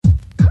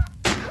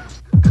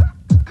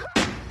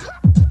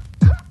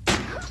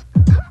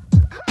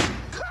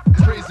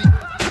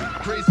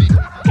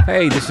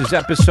Hey, this is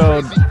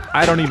episode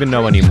I don't even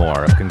know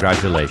anymore of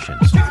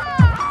Congratulations.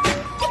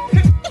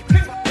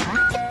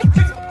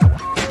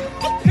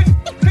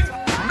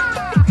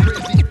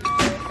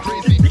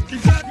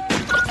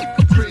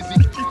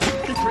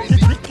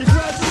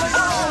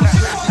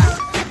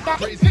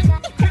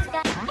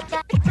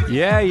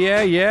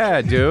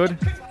 Yeah, dude.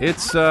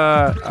 It's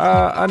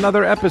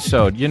another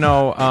episode. You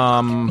know,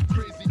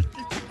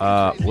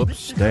 whoops,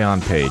 stay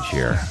on page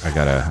here.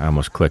 I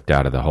almost clicked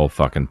out of the whole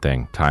fucking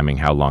thing, timing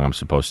how long I'm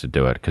supposed to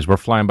do it, because we're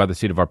flying by the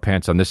seat of our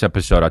pants on this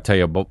episode. I'll tell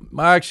you, but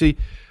actually,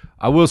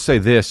 I will say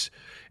this.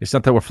 It's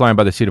not that we're flying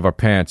by the seat of our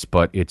pants,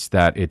 but it's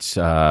that it's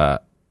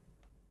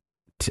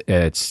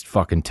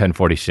fucking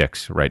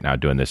 10:46 right now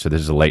doing this, so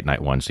this is a late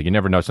night one, so you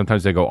never know.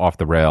 Sometimes they go off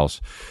the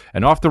rails,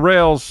 and off the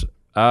rails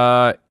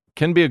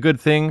can be a good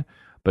thing,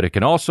 but it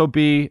can also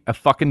be a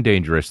fucking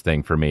dangerous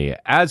thing for me,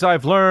 as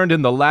I've learned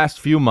in the last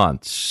few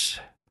months.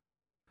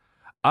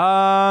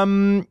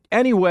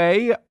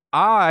 Anyway,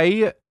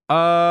 I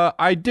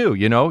do,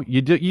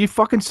 you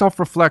fucking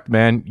self-reflect,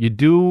 man.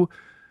 You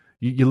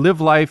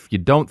live life, you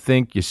don't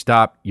think, you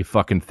stop, you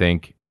fucking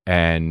think,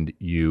 and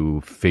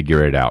you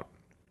figure it out.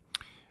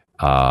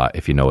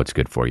 If you know what's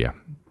good for you.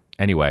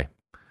 Anyway,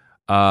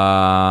 one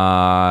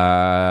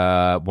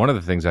of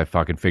the things I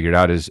fucking figured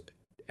out is,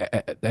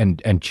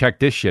 and check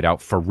this shit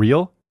out, for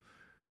real,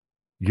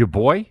 your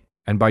boy,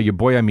 and by your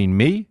boy I mean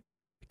me,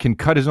 can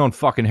cut his own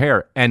fucking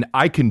hair, and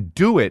I can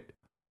do it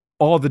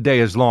all the day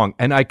as long,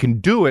 and I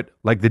can do it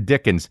like the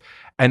Dickens,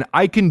 and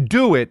I can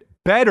do it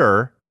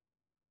better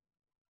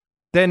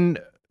than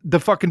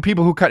the fucking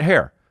people who cut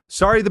hair.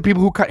 Sorry, the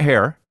people who cut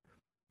hair.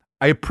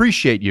 I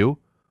appreciate you.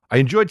 I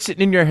enjoyed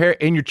sitting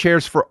in your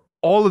chairs for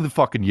all of the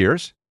fucking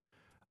years.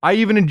 I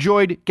even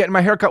enjoyed getting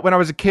my hair cut when I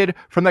was a kid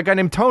from that guy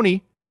named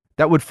Tony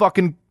that would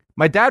fucking,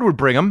 my dad would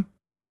bring him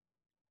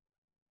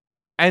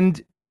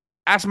and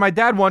asked my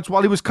dad once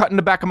while he was cutting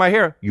the back of my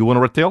hair, "You want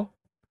a retail?"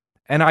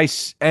 And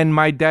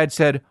my dad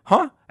said,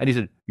 "Huh?" And he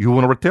said, "You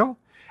want a retail?"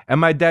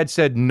 And my dad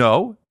said,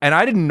 "No." And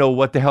I didn't know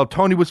what the hell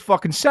Tony was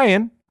fucking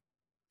saying.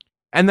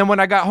 And then when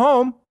I got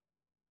home,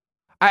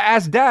 I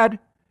asked Dad,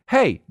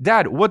 "Hey,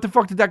 Dad, what the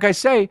fuck did that guy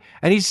say?"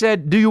 And he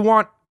said, "Do you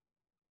want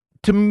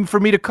for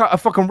me to cut a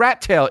fucking rat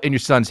tail in your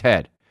son's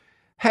head?"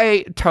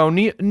 "Hey,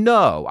 Tony,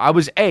 no, I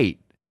was 8.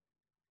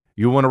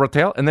 You want a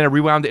retail?" And then I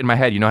rewound it in my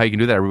head. You know how you can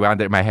do that? I rewound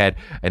it in my head,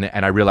 and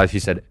I realized he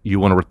said, "You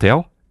want a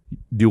retail?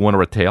 Do you want a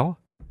retail?"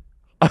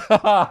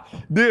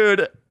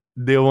 Dude,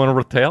 do you want a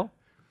retail?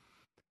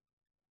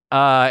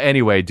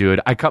 Anyway, dude,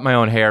 I cut my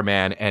own hair,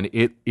 man, and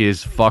it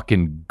is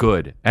fucking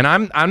good. And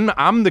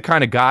I'm the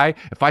kind of guy,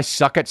 if I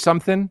suck at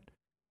something,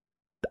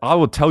 I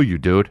will tell you,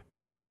 dude.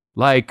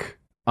 Like,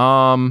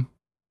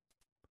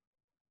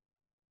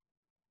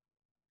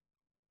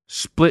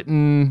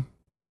 splitting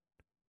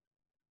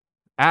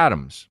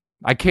atoms.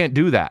 I can't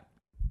do that,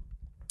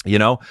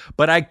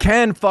 but I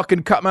can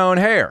fucking cut my own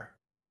hair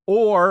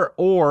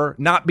or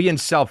not being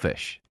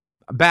selfish.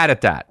 I'm bad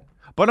at that,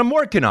 but I'm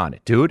working on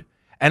it, dude.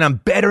 And I'm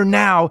better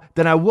now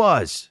than I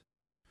was.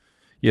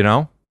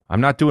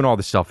 I'm not doing all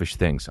the selfish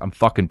things. I'm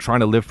fucking trying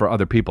to live for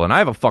other people. And I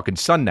have a fucking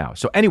son now.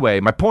 So anyway,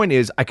 my point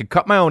is I could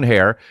cut my own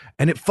hair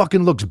and it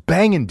fucking looks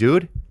banging,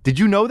 dude. Did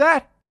you know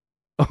that?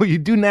 Oh, you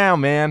do now,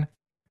 man.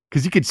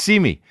 Because you could see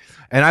me.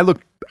 And I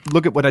look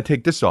at when I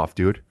take this off,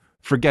 dude.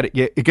 Forget it.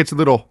 Yeah, it gets a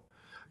little...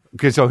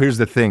 Okay, so here's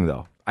the thing,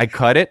 though. I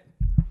cut it.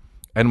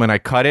 And when I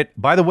cut it...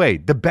 By the way,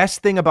 the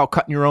best thing about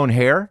cutting your own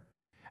hair...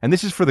 And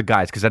this is for the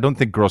guys, because I don't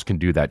think girls can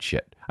do that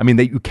shit. I mean,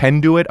 you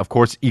can do it. Of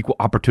course, equal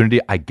opportunity.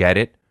 I get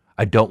it.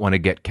 I don't want to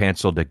get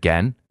canceled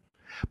again.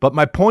 But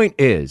my point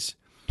is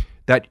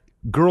that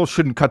girls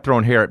shouldn't cut their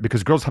own hair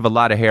because girls have a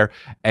lot of hair.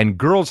 And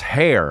girls'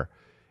 hair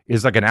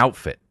is like an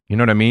outfit. You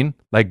know what I mean?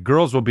 Like,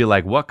 girls will be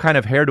like, "What kind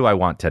of hair do I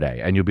want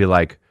today?" And you'll be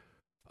like,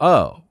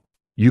 "Oh,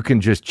 you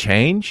can just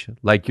change?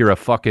 Like you're a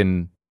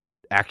fucking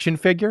action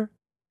figure?"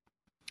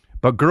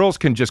 But girls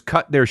can just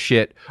cut their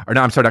shit, or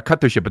no, I'm sorry, not cut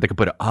their shit, but they can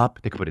put it up,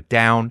 they can put it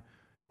down,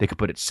 they could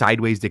put it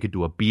sideways, they could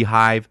do a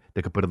beehive,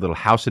 they could put a little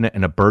house in it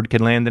and a bird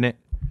can land in it.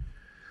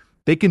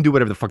 They can do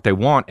whatever the fuck they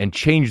want and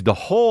change the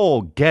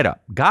whole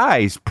getup.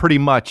 Guys pretty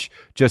much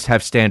just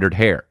have standard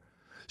hair.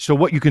 So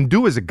what you can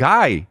do as a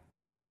guy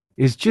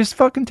is just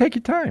fucking take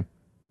your time.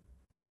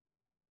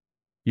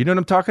 You know what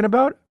I'm talking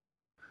about?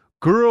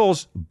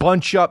 Girls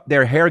bunch up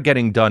their hair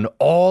getting done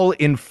all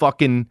in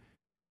fucking...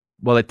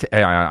 Well,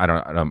 I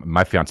don't.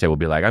 My fiance will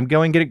be like, "I'm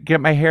going to get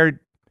my hair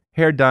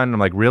done." I'm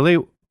like, "Really?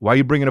 Why are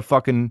you bringing a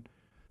fucking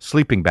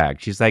sleeping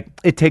bag?" She's like,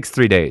 "It takes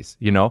 3 days."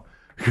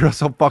 Girls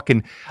so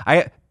fucking.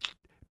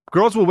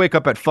 Girls will wake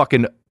up at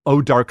fucking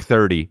dark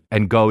 30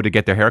 and go to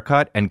get their hair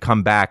cut and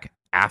come back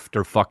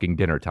after fucking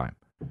dinner time,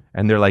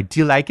 and they're like,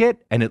 "Do you like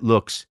it?" And it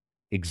looks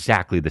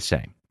exactly the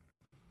same.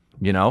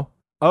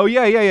 Oh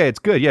yeah, it's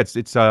good. Yeah,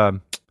 it's a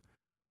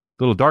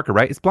little darker,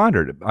 right? It's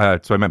blonder.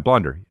 So I meant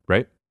blonder,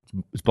 right?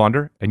 It's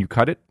blonder, and you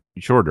cut it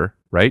shorter,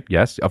 right?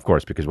 Yes, of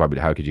course, because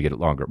how could you get it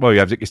longer? Well, you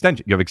have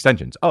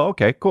extensions. Oh,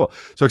 okay, cool.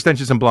 So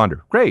extensions and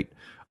blonder. Great.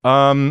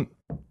 How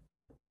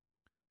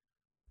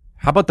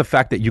How about the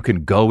fact that you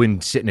can go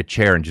and sit in a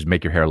chair and just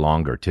make your hair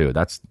longer too?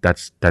 That's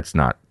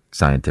not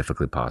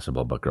scientifically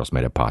possible, but girls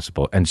made it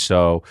possible. And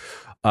so,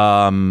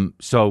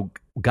 so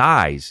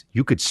guys,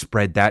 you could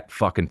spread that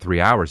fucking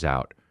 3 hours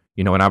out.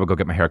 You know, when I would go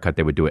get my hair cut,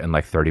 they would do it in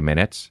like 30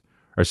 minutes.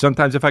 Or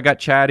sometimes if I got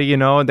chatty, you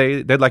know,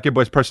 they'd like your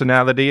boy's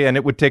personality, and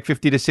it would take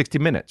 50 to 60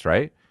 minutes,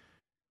 right?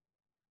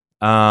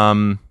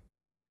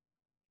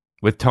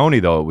 With Tony,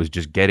 though, it was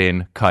just get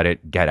in, cut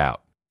it, get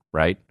out,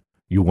 right?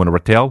 You want a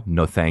rat tail?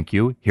 No, thank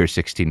you. Here's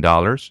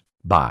 $16.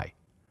 Bye.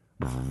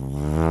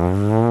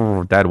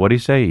 Dad, what do you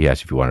say?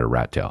 Yes, if you wanted a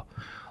rat tail.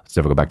 Let's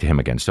never go back to him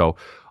again. So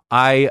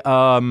I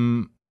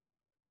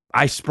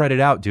spread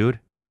it out, dude.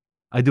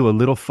 I do a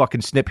little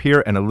fucking snip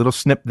here and a little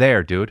snip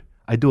there, dude.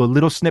 I do a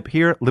little snip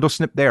here, little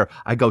snip there.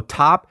 I go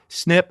top,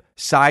 snip,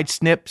 side,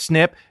 snip,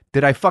 snip.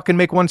 Did I fucking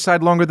make one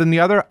side longer than the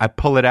other? I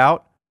pull it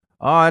out.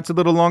 Oh, it's a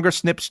little longer.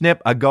 Snip,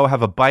 snip. I go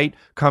have a bite,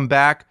 come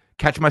back,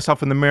 catch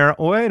myself in the mirror.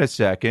 Wait a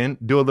second.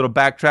 Do a little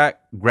backtrack,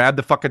 grab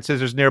the fucking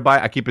scissors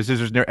nearby. I keep a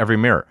scissors near every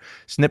mirror.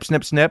 Snip,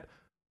 snip, snip.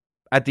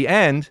 At the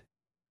end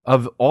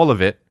of all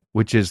of it,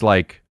 which is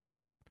like,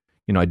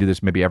 you know, I do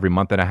this maybe every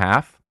month and a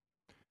half,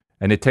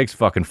 and it takes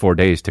fucking 4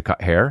 days to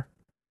cut hair.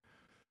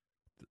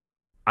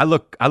 I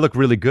look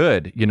really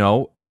good, you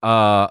know,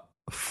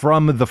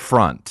 from the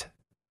front.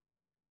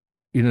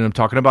 You know what I'm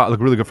talking about? I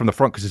look really good from the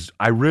front because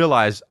I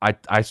realized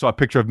I saw a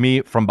picture of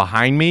me from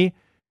behind me,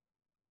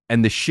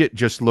 and the shit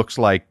just looks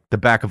like the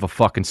back of a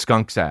fucking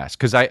skunk's ass.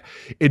 Because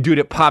dude,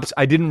 it pops.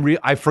 I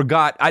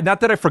forgot. Not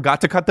that I forgot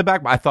to cut the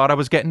back, but I thought I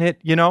was getting it.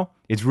 You know,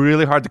 it's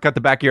really hard to cut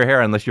the back of your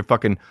hair unless you're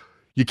fucking.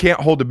 You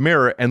can't hold a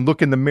mirror and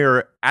look in the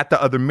mirror at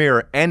the other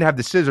mirror and have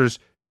the scissors.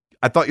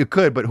 I thought you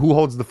could, but who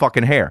holds the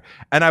fucking hair?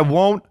 And I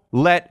won't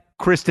let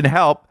Kristen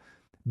help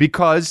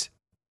because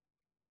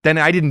then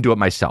I didn't do it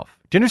myself.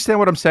 Do you understand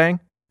what I'm saying?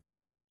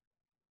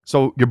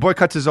 So your boy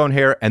cuts his own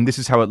hair, and this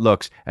is how it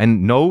looks.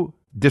 And no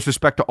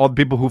disrespect to all the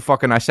people who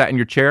fucking I sat in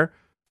your chair,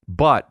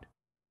 but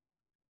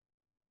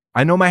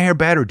I know my hair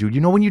better, dude.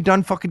 You know when you're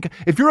done fucking...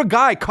 If you're a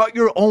guy, cut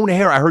your own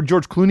hair. I heard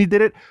George Clooney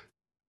did it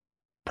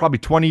probably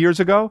 20 years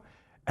ago,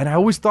 and I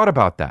always thought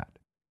about that.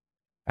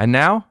 And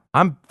now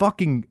I'm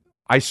fucking...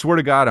 I swear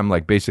to God, I'm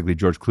like basically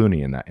George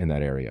Clooney in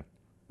that area.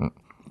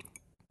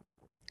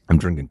 I'm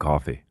drinking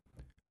coffee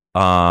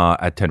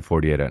at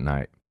 10:48 at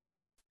night,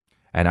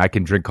 and I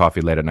can drink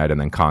coffee late at night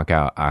and then conk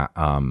out.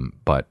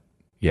 But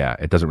yeah,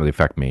 it doesn't really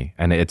affect me,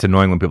 and it's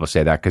annoying when people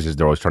say that because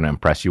they're always trying to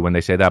impress you when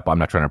they say that. But I'm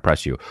not trying to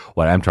impress you.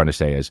 What I'm trying to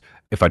say is,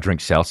 if I drink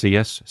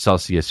Celsius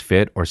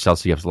Fit, or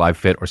Celsius Live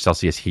Fit, or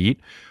Celsius Heat,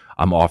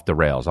 I'm off the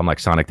rails. I'm like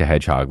Sonic the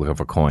Hedgehog looking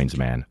for coins,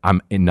 man.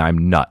 I'm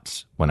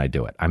nuts when I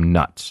do it. I'm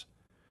nuts.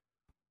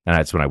 And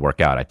that's when I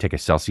work out. I take a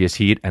Celsius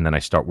Heat and then I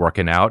start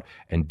working out.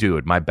 And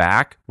dude, my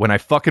back, when I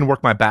fucking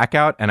work my back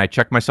out and I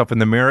check myself in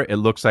the mirror, it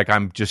looks like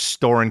I'm just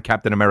storing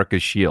Captain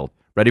America's shield.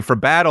 Ready for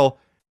battle,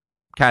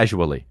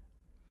 casually.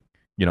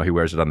 You know, he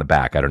wears it on the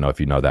back. I don't know if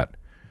you know that.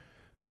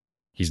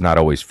 He's not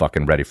always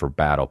fucking ready for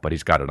battle, but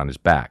he's got it on his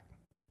back.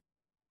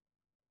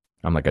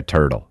 I'm like a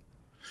turtle.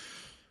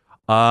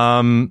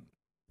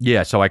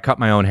 Yeah, so I cut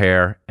my own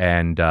hair,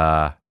 and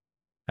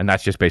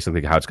that's just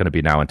basically how it's going to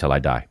be now until I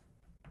die.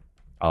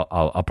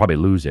 I'll probably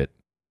lose it,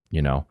 you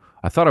know.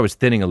 I thought I was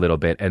thinning a little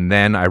bit, and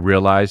then I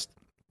realized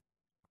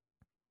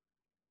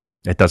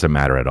it doesn't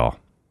matter at all.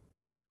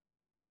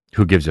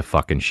 Who gives a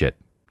fucking shit?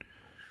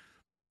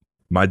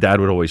 My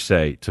dad would always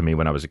say to me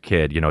when I was a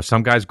kid, you know,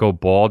 some guys go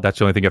bald. That's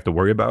the only thing you have to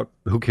worry about.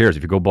 Who cares?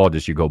 If you go bald,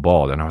 just you go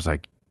bald. And I was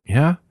like,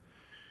 yeah.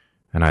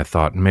 And I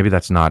thought, maybe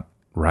that's not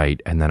right.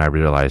 And then I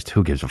realized,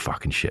 who gives a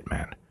fucking shit,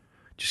 man?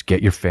 Just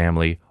get your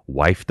family,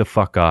 wife the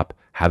fuck up,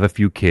 have a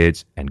few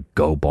kids, and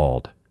go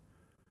bald.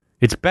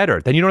 It's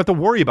better. Then you don't have to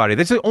worry about it.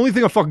 That's the only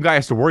thing a fucking guy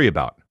has to worry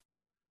about.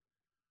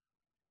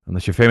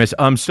 Unless you're famous.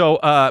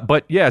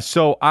 But yeah,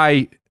 so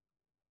I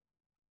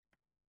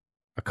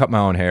cut my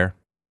own hair.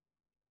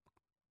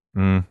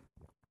 And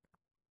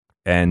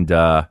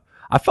I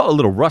felt a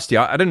little rusty.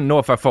 I didn't know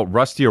if I felt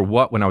rusty or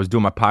what when I was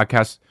doing my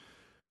podcast.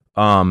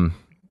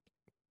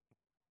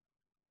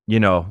 You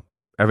know,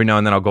 every now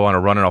and then I'll go on a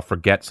run and I'll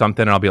forget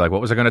something and I'll be like,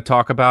 what was I going to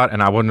talk about?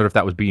 And I wonder if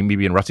that was me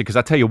being rusty. Because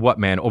I tell you what,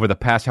 man, over the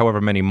past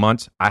however many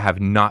months, I have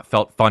not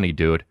felt funny,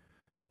 dude.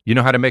 You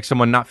know how to make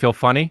someone not feel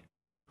funny?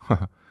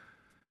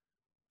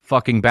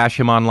 Fucking bash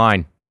him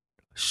online.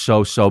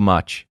 So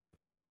much.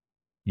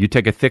 You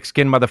take a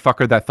thick-skinned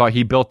motherfucker that thought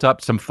he built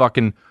up some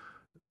fucking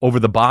over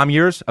the bomb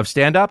years of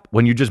stand-up,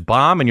 when you just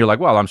bomb and you're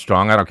like, well, I'm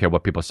strong, I don't care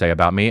what people say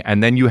about me,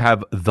 and then you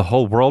have the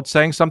whole world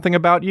saying something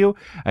about you,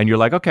 and you're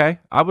like, okay,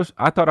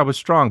 I thought I was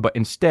strong, but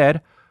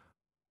instead,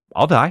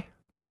 I'll die.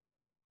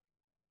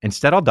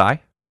 I'll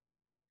die.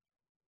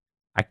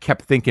 I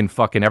kept thinking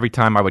fucking every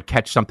time I would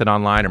catch something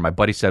online or my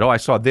buddy said, oh, I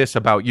saw this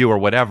about you or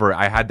whatever,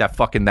 I had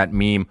that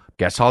meme,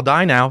 guess I'll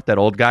die now, that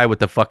old guy with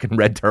the fucking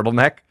red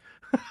turtleneck.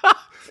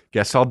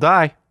 Guess I'll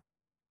die.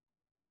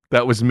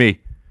 That was me.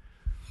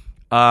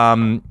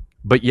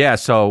 But yeah,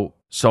 so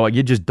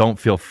you just don't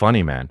feel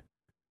funny, man.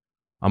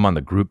 I'm on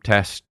the group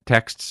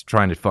texts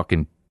trying to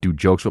fucking do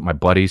jokes with my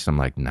buddies. I'm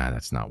like, nah,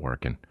 that's not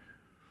working.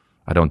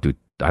 I don't do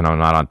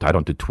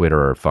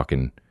Twitter or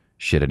fucking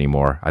shit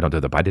anymore. I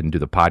didn't do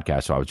the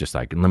podcast, so I was just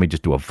like, let me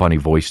just do a funny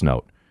voice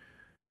note.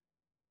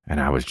 And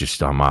I was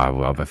just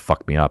it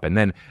fucked me up.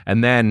 And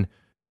then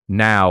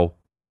now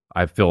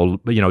I feel,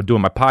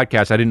 doing my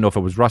podcast, I didn't know if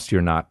it was rusty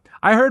or not.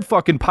 I heard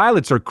fucking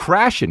pilots are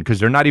crashing because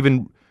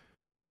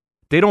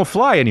they don't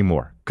fly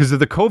anymore because of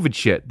the COVID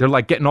shit. They're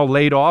like getting all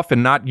laid off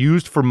and not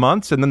used for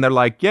months. And then they're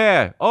like,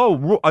 yeah,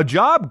 a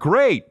job?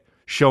 Great.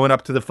 Showing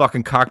up to the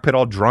fucking cockpit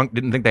all drunk,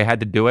 didn't think they had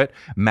to do it.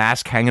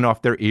 Mask hanging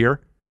off their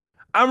ear.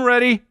 I'm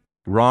ready.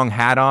 Wrong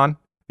hat on.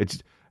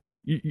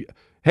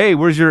 Hey,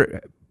 where's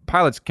your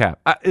pilot's cap?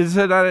 Is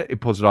it? It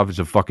pulls it off. It's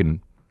a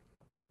fucking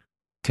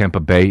Tampa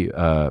Bay.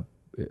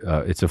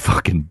 It's a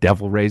fucking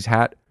Devil Rays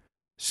hat.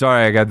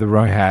 Sorry, I got the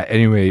wrong hat.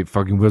 Anyway,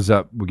 fucking wheels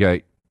up. We got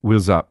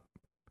wheels up.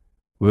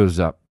 Wheels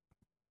up.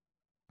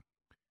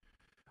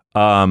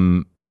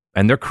 And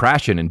they're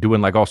crashing and doing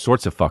like all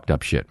sorts of fucked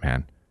up shit,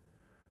 man.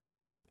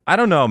 I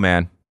don't know,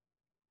 man.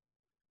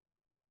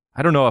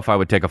 I don't know if I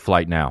would take a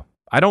flight now.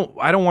 I don't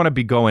want to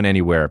be going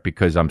anywhere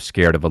because I'm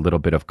scared of a little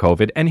bit of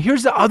COVID. And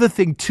here's the other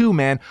thing too,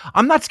 man.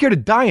 I'm not scared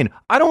of dying.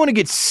 I don't want to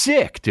get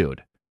sick,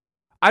 dude.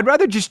 I'd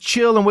rather just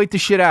chill and wait the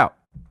shit out.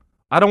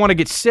 I don't want to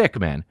get sick,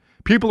 man.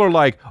 People are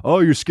like, oh,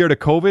 you're scared of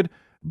COVID?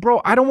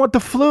 Bro, I don't want the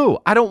flu.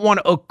 I don't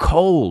want a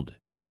cold.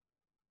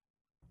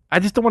 I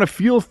just don't want to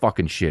feel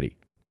fucking shitty.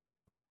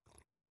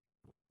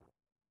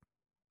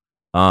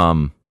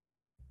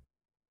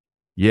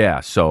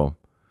 Yeah, so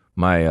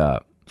my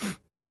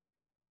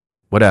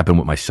what happened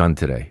with my son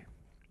today?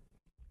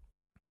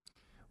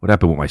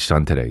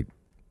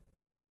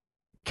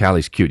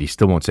 Callie's cute. He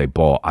still won't say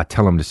ball. I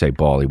tell him to say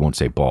ball. He won't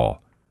say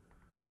ball.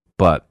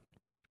 But,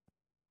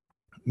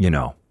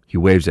 he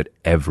waves at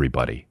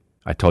everybody.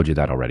 I told you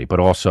that already. But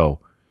also,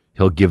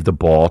 he'll give the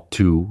ball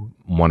to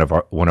one of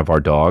our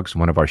dogs,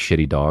 one of our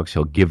shitty dogs.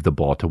 He'll give the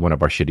ball to one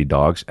of our shitty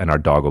dogs, and our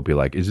dog will be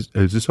like, is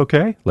this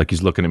okay? Like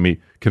he's looking at me.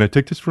 Can I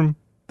take this from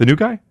the new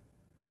guy?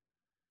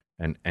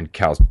 And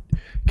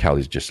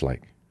Callie's just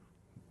like,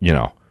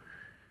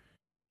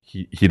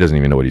 he doesn't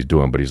even know what he's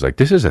doing, but he's like,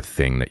 this is a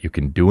thing that you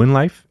can do in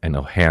life, and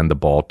he'll hand the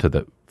ball to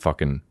the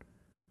fucking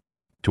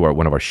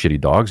one of our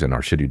shitty dogs, and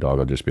our shitty dog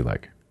will just be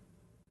like,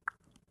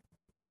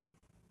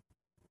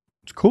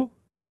 it's cool.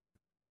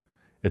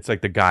 It's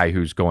like the guy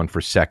who's going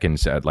for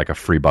seconds at like a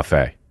free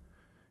buffet.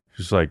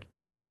 He's like,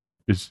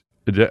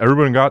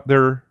 everyone got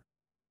their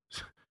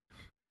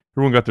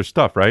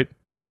stuff, right?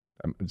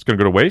 It's gonna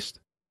go to waste.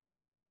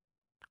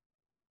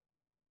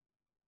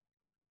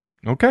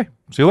 Okay,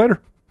 see you later.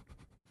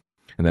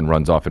 And then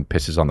runs off and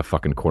pisses on the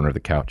fucking corner of the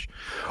couch.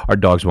 Our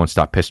dogs won't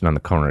stop pissing on the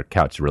corner of the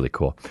couch. It's really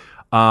cool.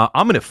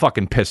 I'm going to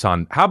fucking piss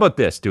on... How about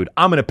this, dude?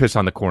 I'm going to piss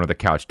on the corner of the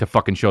couch to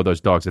fucking show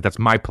those dogs that that's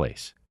my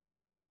place.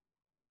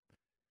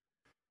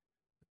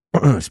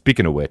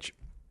 Speaking of which,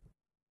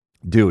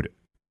 dude,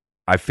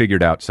 I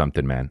figured out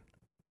something, man.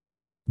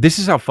 This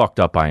is how fucked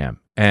up I am.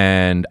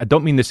 And I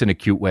don't mean this in a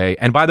cute way.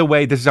 And by the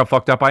way, this is how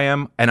fucked up I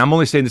am. And I'm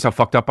only saying this how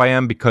fucked up I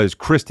am because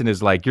Kristen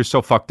is like, you're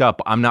so fucked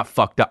up. I'm not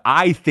fucked up.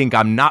 I think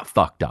I'm not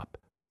fucked up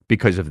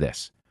because of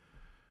this.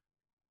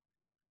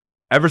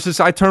 Ever since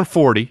I turned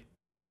 40,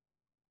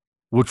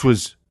 which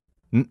was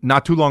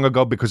not too long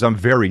ago because I'm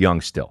very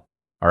young still.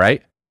 All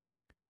right?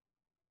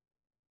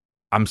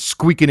 I'm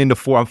squeaking into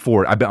 4. I'm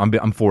 40.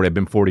 I'm 40. I've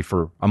been 40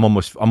 for... I'm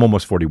almost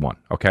 41.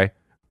 Okay?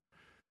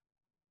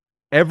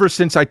 Ever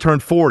since I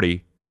turned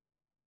 40...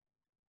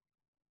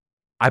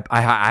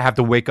 I have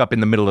to wake up in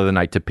the middle of the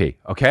night to pee,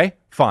 okay?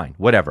 Fine,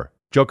 whatever.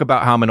 Joke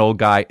about how I'm an old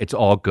guy, it's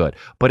all good.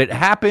 But it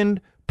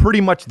happened pretty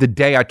much the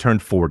day I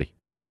turned 40.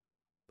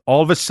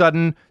 All of a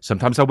sudden,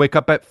 sometimes I wake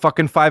up at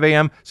fucking 5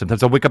 a.m.,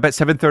 sometimes I wake up at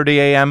 7:30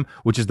 a.m.,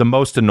 which is the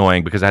most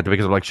annoying because I have to wake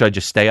up like, should I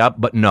just stay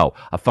up? But no,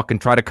 I fucking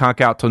try to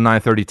conk out till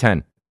 9:30,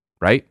 10,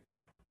 right?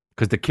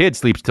 Because the kid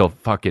sleeps till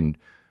fucking...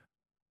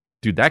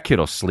 Dude, that kid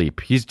will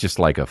sleep. He's just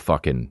like a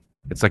fucking...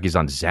 It's like he's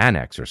on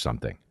Xanax or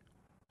something.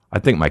 I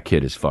think my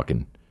kid is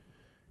fucking...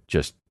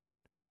 just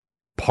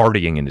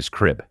partying in his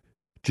crib.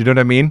 Do you know what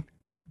I mean?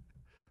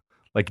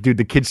 Like, dude,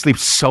 the kid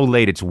sleeps so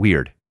late, it's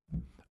weird.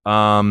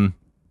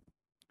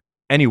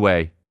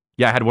 Anyway,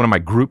 yeah, I had one of my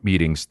group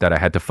meetings that I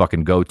had to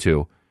fucking go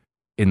to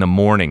in the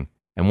morning,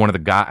 and one of the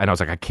guys, and I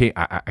was like, I can't,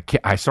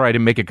 sorry I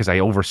didn't make it because I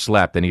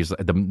overslept, and he's,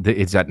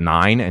 it's at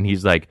 9, and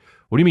he's like,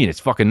 what do you mean, it's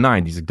fucking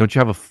 9? He's like, don't you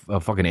have a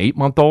fucking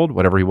 8-month-old,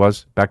 whatever he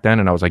was back then?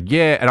 And I was like,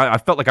 yeah, and I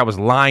felt like I was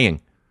lying.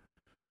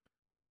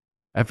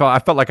 I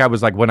felt like I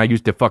was like when I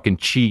used to fucking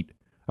cheat.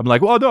 I'm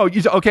like, well, no,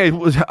 okay.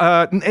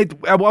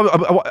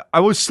 I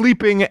was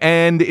sleeping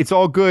and it's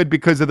all good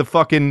because of the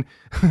fucking.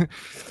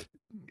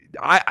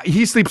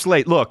 He sleeps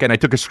late. Look, and I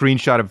took a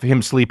screenshot of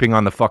him sleeping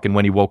on the fucking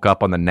when he woke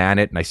up on the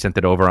Nanit, and I sent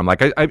it over. I'm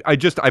like,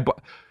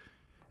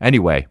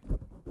 anyway.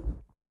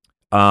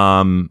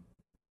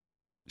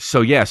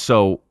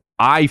 So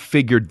I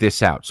figured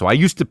this out. So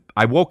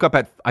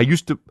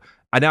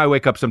now I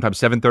wake up sometimes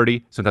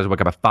 7:30, sometimes I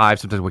wake up at 5,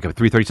 sometimes I wake up at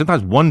 3:30,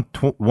 sometimes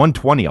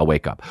 1:20 I'll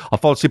wake up. I'll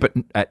fall asleep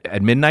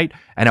at midnight,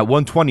 and at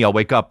 1:20 I'll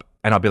wake up,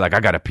 and I'll be like, I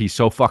gotta pee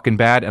so fucking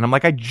bad. And I'm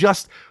like, I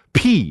just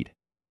peed.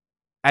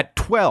 at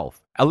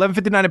 12,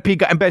 11:59 I pee,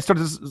 got in bed,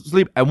 started to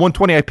sleep at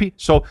 1:20 I pee.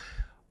 So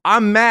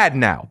I'm mad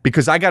now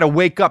because I got to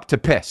wake up to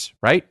piss,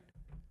 right?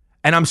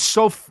 And I'm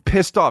so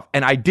pissed off.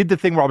 And I did the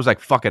thing where I was like,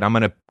 fuck it, I'm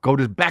going to go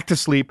back to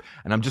sleep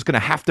and I'm just going to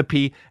have to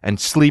pee and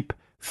sleep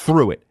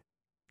through it.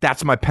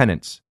 That's my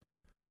penance.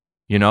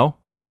 You know?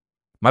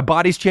 My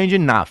body's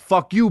changing? Nah,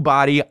 fuck you,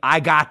 body. I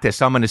got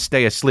this. I'm going to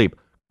stay asleep.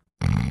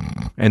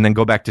 And then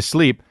go back to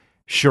sleep.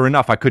 Sure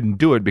enough, I couldn't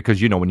do it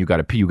because, you know, when you got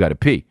to pee, you got to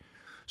pee.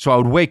 So I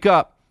would wake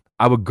up.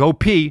 I would go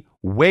pee,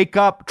 wake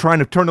up, trying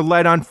to turn the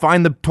light on,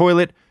 find the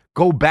toilet,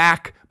 go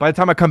back. By the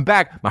time I come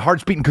back, my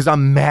heart's beating because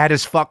I'm mad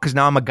as fuck because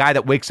now I'm a guy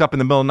that wakes up in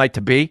the middle of the night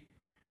to pee.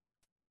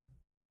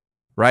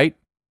 Right?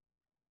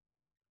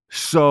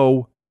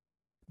 So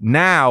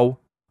now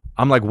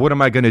I'm like, what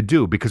am I going to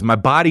do? Because my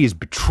body is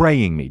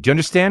betraying me. Do you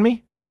understand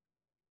me?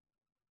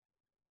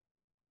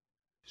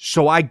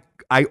 So I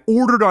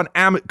ordered on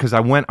Amazon because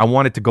I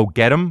wanted to go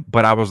get him,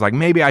 but I was like,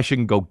 maybe I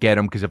shouldn't go get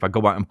him because if I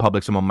go out in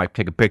public, someone might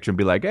take a picture and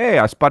be like, hey,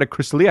 I spotted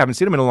Chris D'Elia. I haven't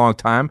seen him in a long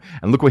time.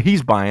 And look what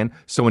he's buying.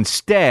 So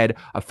instead,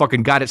 I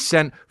fucking got it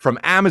sent from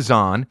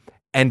Amazon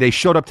and they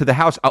showed up to the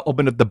house. I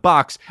opened up the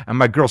box and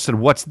my girl said,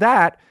 what's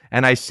that?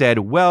 And I said,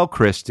 well,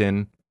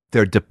 Kristen,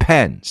 there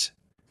depends.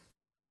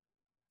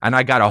 And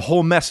I got a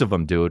whole mess of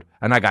them, dude.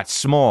 And I got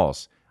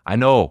smalls. I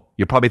know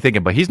you're probably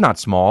thinking, but he's not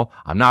small.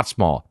 I'm not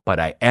small, but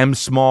I am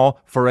small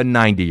for a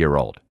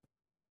 90-year-old.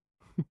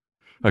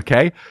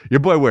 Okay? Your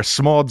boy wears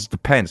small,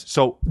 depends.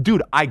 So,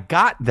 dude, I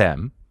got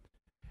them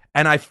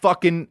and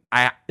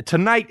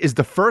tonight is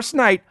the first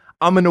night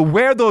I'm going to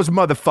wear those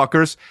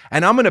motherfuckers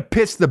and I'm going to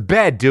piss the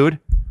bed, dude.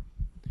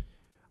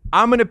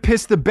 I'm going to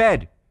piss the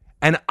bed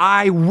and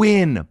I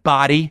win,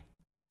 body.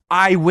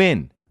 I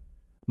win.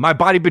 My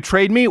body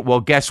betrayed me?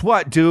 Well, guess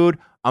what, dude?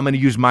 I'm going to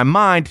use my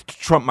mind to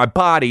trump my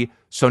body.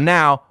 So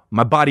now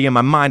my body and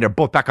my mind are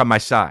both back on my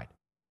side.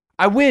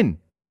 I win.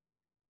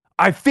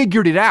 I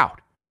figured it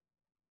out.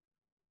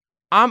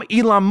 I'm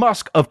Elon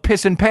Musk of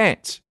piss and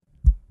pants.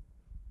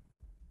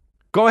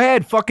 Go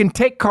ahead, fucking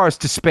take cars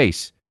to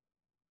space.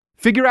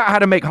 Figure out how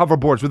to make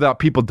hoverboards without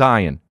people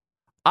dying.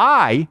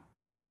 I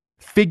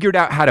figured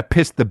out how to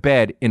piss the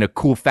bed in a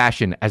cool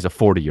fashion as a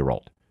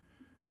 40-year-old.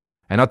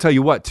 And I'll tell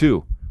you what,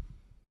 too.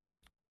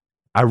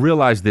 I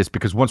realized this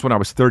because once when I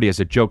was 30, as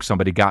a joke,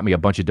 somebody got me a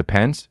bunch of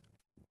Depends.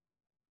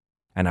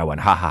 And I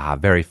went, ha, ha, ha,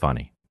 very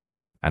funny.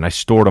 And I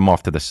stored them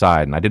off to the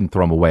side, and I didn't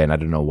throw them away, and I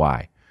didn't know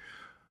why.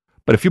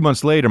 But a few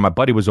months later, my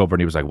buddy was over,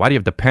 and he was like, why do you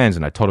have Depends?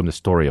 And I told him the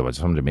story of it.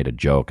 Somebody made a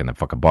joke, and then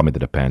fucking bought me the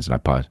Depends, and I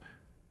paused.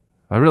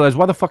 I realized,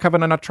 why the fuck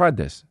haven't I not tried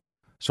this?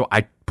 So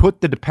I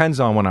put the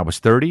Depends on when I was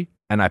 30,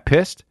 and I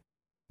pissed.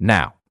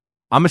 Now,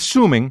 I'm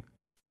assuming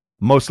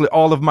mostly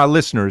all of my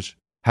listeners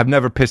have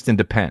never pissed in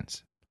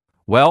Depends.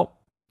 Well,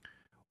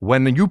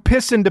 when you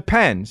piss in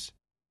Depends,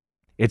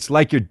 it's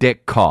like your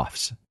dick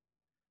coughs.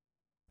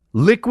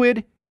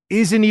 Liquid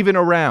isn't even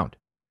around.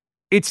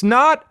 It's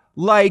not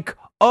like,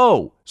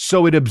 oh,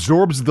 so it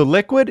absorbs the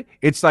liquid?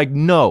 It's like,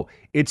 no.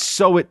 It's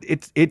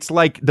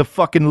like the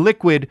fucking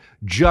liquid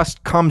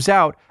just comes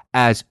out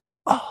as,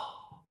 oh.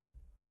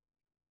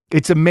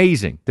 It's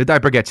amazing. The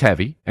diaper gets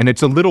heavy and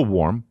it's a little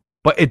warm,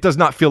 but it does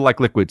not feel like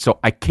liquid. So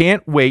I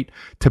can't wait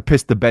to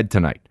piss the bed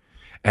tonight.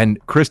 And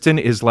Kristen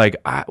is like,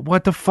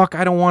 what the fuck?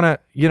 I don't want to,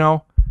 you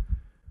know.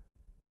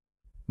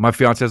 My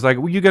fiance is like,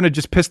 well, you going to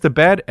just piss the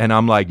bed? And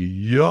I'm like,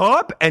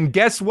 yup. And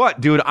guess what,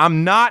 dude?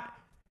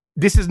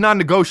 This is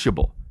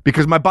non-negotiable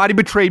because my body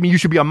betrayed me. You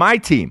should be on my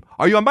team.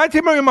 Are you on my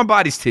team or are you on my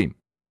body's team?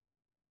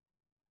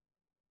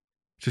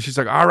 So she's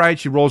like, all right.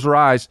 She rolls her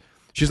eyes.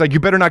 She's like, you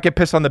better not get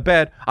pissed on the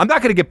bed. I'm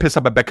not going to get pissed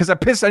on my bed because I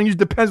pissed and used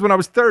Depends when I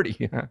was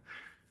 30.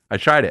 I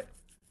tried it.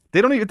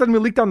 It doesn't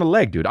even leak down the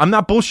leg, dude. I'm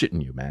not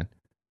bullshitting you, man.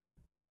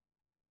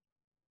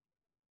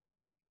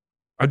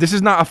 This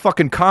is not a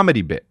fucking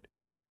comedy bit.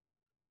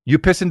 You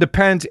piss in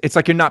Depends, it's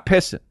like you're not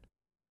pissing.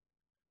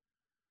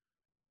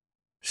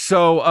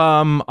 So,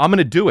 I'm going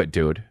to do it,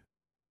 dude.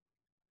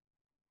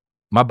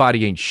 My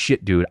body ain't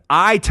shit, dude.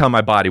 I tell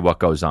my body what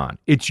goes on.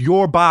 It's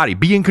your body.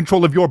 Be in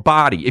control of your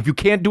body. If you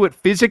can't do it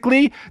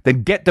physically,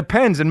 then get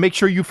Depends and make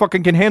sure you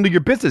fucking can handle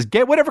your business.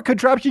 Get whatever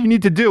contraption you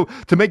need to do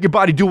to make your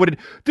body do what it...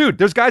 Dude,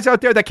 there's guys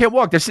out there that can't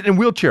walk. They're sitting in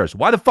wheelchairs.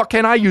 Why the fuck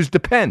can't I use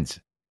Depends?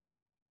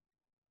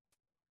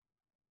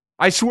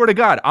 I swear to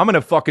God, I'm going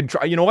to fucking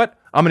try. You know what?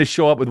 I'm going to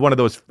show up with one of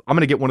those. I'm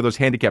going to get one of those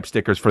handicap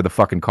stickers for the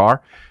fucking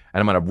car.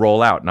 And I'm going to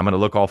roll out and I'm going to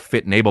look all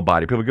fit and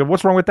able-bodied. People go,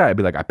 what's wrong with that? I'd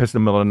be like, I piss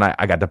in the middle of the night.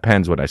 I got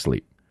Depends when I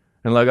sleep.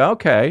 And like,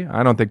 okay,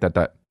 I don't think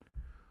that.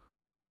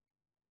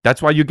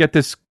 That's why you get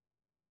this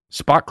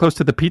spot close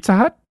to the Pizza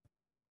Hut?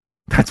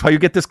 That's why you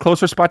get this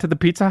closer spot to the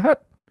Pizza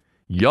Hut?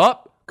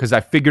 Yup. Because I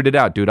figured it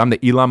out, dude. I'm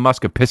the Elon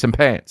Musk of piss and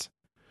pants.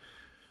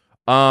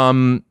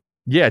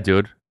 Yeah,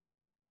 dude.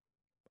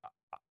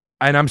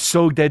 And I'm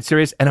so dead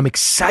serious, and I'm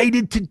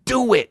excited to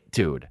do it,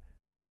 dude.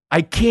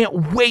 I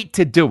can't wait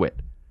to do it.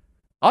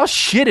 I'll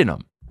shit in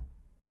them.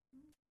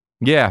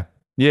 Yeah,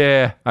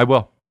 I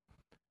will.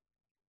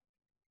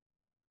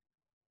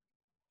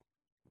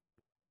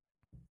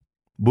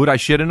 Would I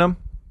shit in them?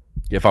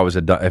 If I was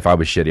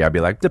shitty, I'd be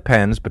like,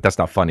 depends, but that's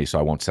not funny, so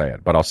I won't say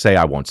it. But I'll say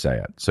I won't say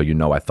it, so you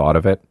know I thought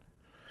of it.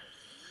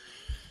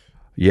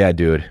 Yeah,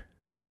 dude.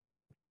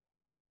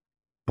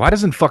 Why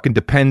doesn't fucking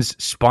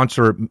Depends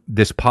sponsor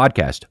this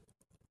podcast?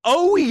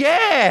 Oh,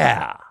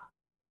 yeah.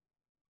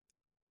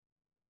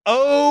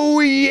 Oh,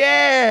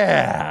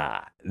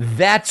 yeah.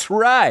 That's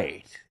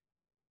right.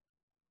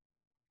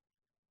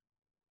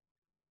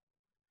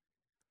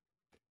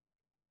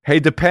 Hey,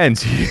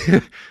 Depends.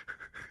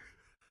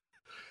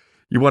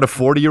 You want a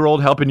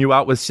 40-year-old helping you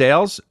out with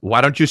sales?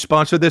 Why don't you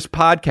sponsor this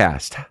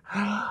podcast?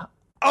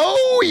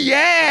 Oh,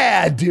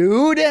 yeah,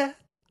 dude.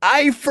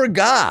 I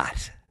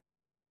forgot.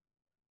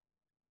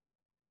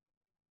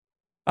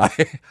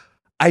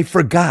 I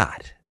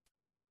forgot.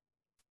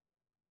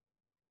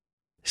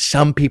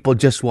 Some people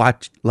just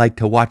like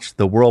to watch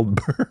the world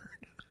burn.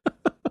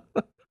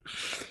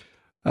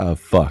 Oh,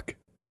 fuck.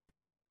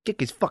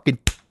 Kick his fucking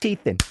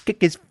teeth in.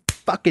 Kick his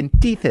fucking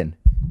teeth in.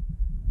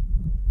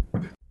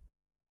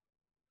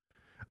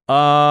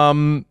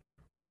 For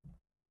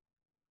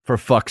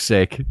fuck's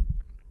sake.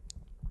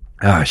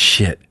 Ah,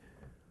 shit.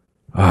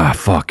 Ah,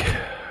 fuck.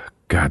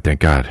 God, thank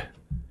God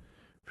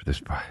for this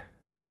pie.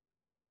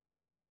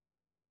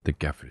 Thank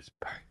God for this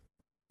pie.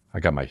 I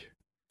got my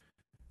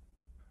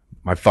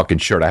fucking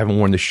shirt. I haven't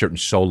worn this shirt in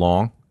so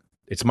long.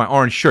 It's my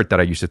orange shirt that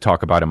I used to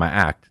talk about in my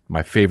act.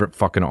 My favorite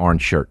fucking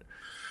orange shirt.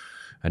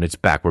 And it's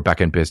back. We're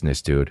back in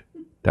business, dude.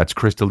 That's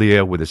Chris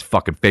D'Elia with his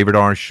fucking favorite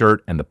orange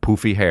shirt and the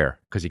poofy hair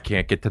because he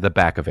can't get to the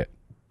back of it.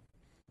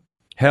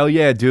 Hell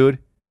yeah, dude.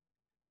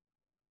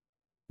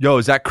 Yo,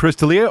 is that Chris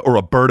D'Elia or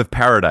a bird of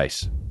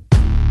paradise?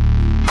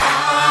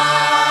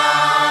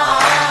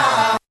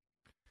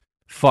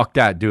 Fuck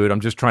that, dude. I'm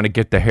just trying to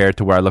get the hair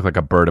to where I look like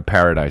a bird of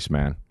paradise,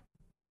 man.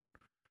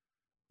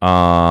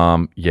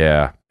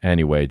 Yeah.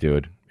 Anyway,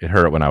 dude. It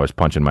hurt when I was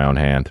punching my own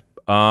hand.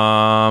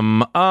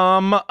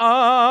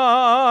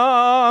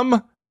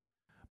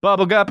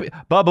 Bubble guppy,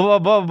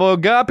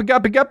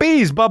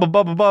 guppies, bubble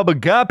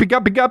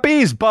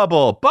guppies,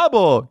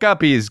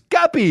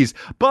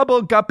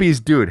 bubble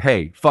guppies, dude.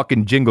 Hey,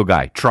 fucking jingle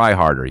guy, try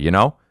harder, you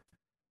know?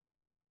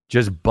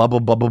 Just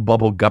bubble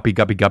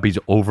guppies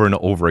over and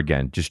over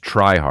again. Just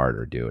try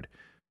harder, dude.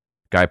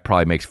 Guy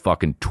probably makes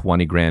fucking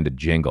 20 grand a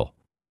jingle.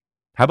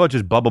 How about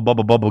just bubble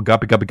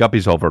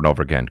guppies over and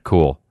over again?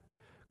 Cool.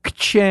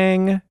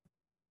 Ka-ching.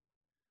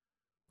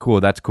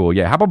 Cool, that's cool.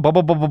 Yeah, how about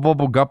bubble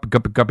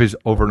guppies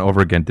over and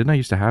over again? Didn't I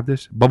used to have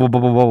this? Bubble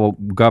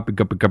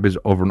guppies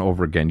over and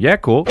over again. Yeah,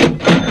 cool.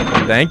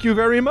 Thank you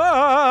very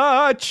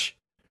much.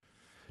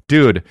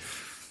 Dude.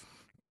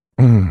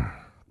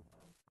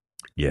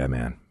 Yeah,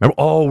 man.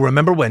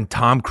 Remember when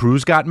Tom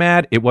Cruise got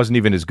mad? It wasn't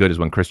even as good as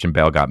when Christian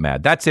Bale got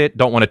mad. That's it.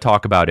 Don't want to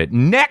talk about it.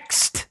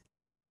 Next.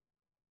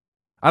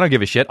 I don't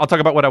give a shit. I'll talk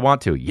about what I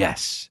want to.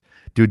 Yes.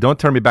 Dude, don't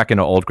turn me back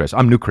into old Chris.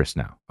 I'm new Chris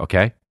now,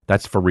 okay?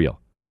 That's for real.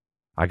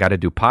 I got to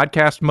do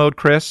podcast mode,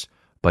 Chris,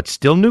 but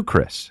still new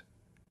Chris.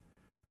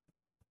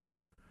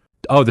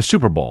 Oh, the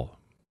Super Bowl.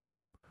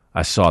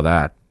 I saw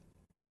that.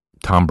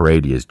 Tom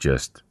Brady is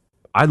just...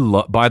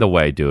 by the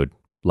way, dude,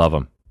 love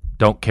him.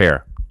 Don't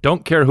care.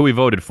 Don't care who he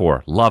voted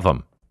for. Love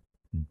him.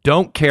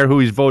 Don't care who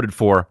he's voted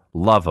for.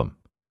 Love him.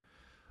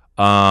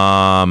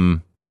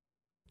 The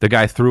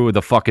guy threw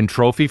the fucking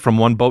trophy from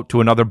one boat to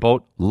another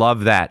boat.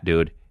 Love that,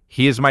 dude.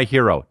 He is my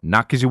hero.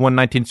 Not because he won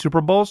 19 Super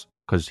Bowls,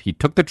 because he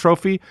took the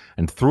trophy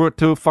and threw it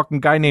to a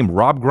fucking guy named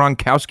Rob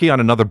Gronkowski on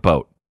another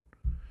boat.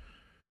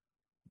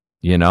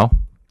 You know?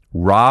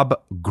 Rob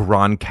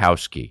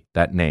Gronkowski.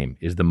 That name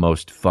is the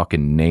most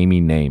fucking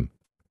namey name.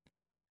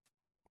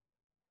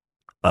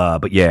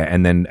 But yeah,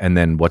 and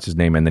then what's his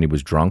name? And then he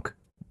was drunk.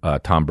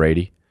 Tom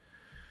Brady.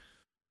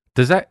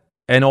 Does that?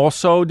 And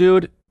also,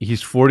 dude,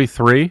 he's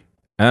 43.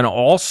 And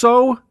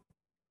also,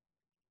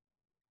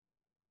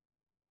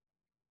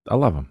 I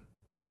love him.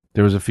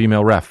 There was a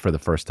female ref for the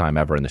first time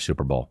ever in the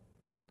Super Bowl,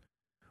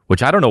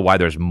 which I don't know why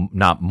there's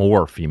not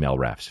more female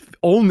refs.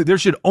 There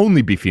should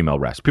only be female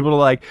refs. People are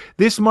like,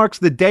 this marks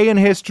the day in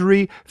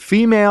history.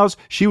 Females,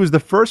 she was the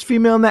first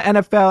female in the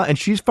NFL, and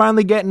she's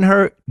finally getting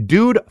her.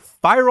 Dude,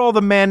 fire all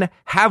the men,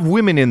 have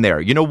women in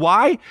there. You know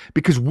why?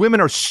 Because women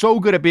are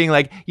so good at being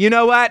like, you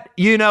know what?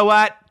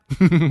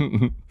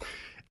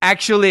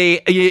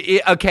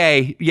 Actually,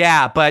 okay,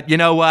 yeah, but you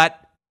know what?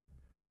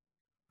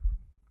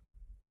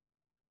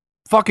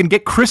 Fucking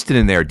get Kristen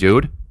in there,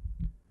 dude.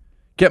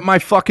 Get my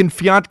fucking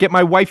fiance, get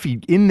my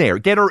wifey in there.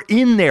 Get her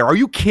in there. Are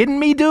you kidding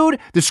me, dude?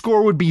 The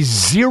score would be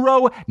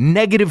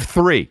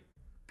 0-3.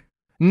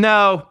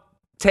 No,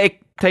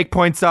 take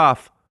points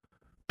off.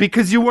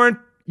 Because you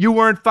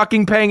weren't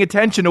fucking paying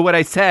attention to what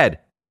I said.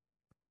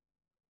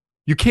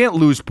 You can't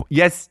lose.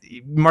 Yes,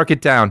 mark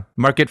it down.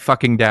 Mark it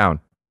fucking down.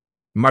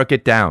 Mark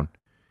it down.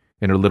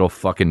 In her little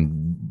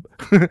fucking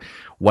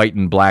white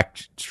and black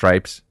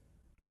stripes.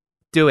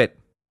 Do it.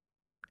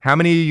 How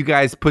many of you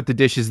guys put the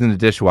dishes in the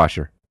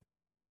dishwasher?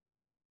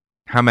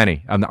 How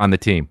many on the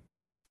team?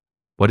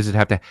 What does it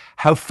have to?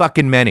 How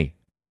fucking many?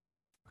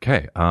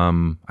 Okay, I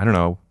don't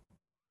know.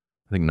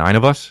 I think 9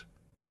 of us.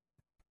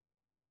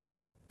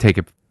 Take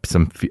a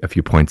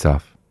few points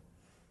off.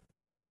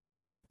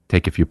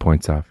 Take a few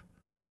points off.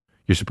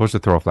 You're supposed to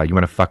throw a flag. You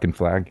want a fucking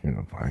flag?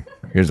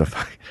 Here's a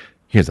flag.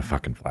 Here's a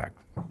fucking flag.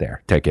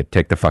 There. Take it.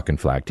 Take the fucking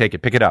flag. Take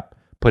it. Pick it up.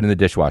 Put it in the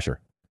dishwasher.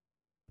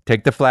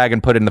 Take the flag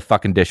and put it in the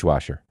fucking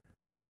dishwasher.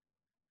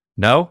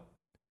 No?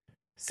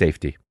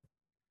 Safety.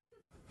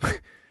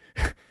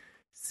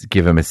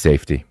 Give him a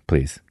safety,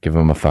 please. Give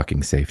him a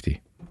fucking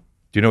safety.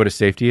 Do you know what a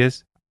safety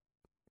is?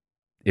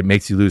 It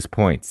makes you lose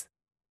points.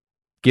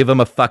 Give him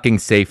a fucking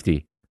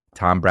safety.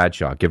 Tom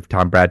Bradshaw. Give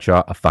Tom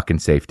Bradshaw a fucking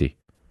safety.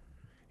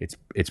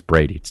 It's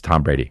Brady. It's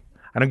Tom Brady.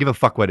 I don't give a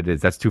fuck what it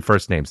is. That's 2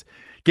 first names.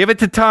 Give it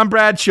to Tom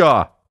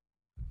Bradshaw.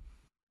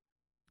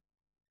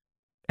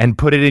 And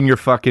put it in your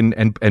fucking...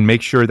 And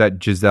make sure that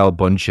Gisele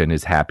Bundchen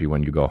is happy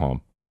when you go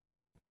home.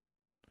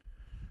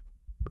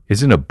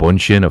 Isn't a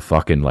Bundchen a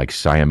fucking like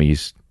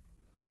Siamese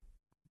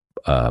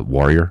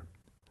warrior?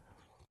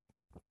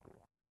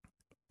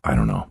 I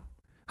don't know.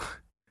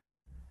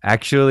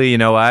 Actually, you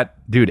know what?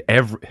 Dude,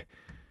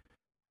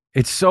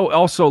 it's so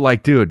also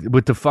like, dude,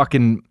 with the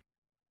fucking...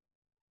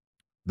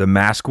 The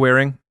mask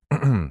wearing,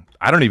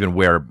 I don't even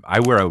wear. I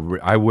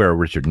wear a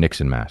Richard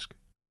Nixon mask.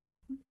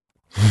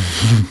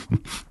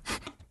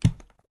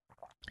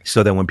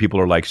 So then when people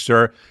are like,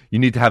 "Sir, you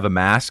need to have a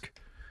mask.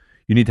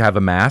 You need to have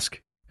a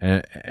mask.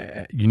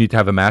 You need to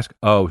have a mask."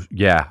 Oh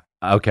yeah,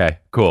 okay,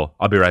 cool.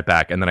 I'll be right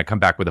back. And then I come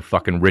back with a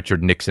fucking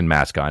Richard Nixon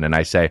mask on, and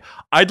I say,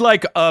 "I'd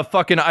like a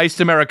fucking iced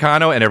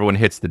Americano," and everyone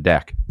hits the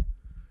deck.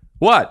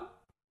 What,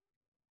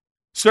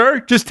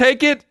 sir? Just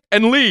take it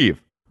and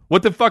leave.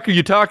 What the fuck are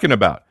you talking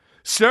about?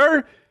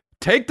 Sir,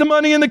 take the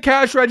money in the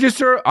cash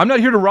register. I'm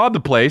not here to rob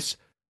the place.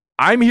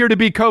 I'm here to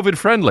be COVID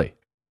friendly.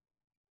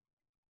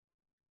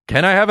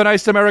 Can I have an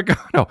iced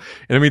Americano?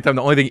 In the meantime,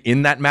 the only thing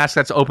in that mask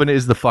that's open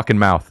is the fucking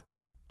mouth.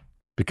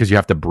 Because you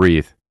have to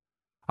breathe.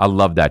 I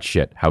love that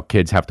shit. How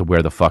kids have to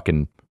wear the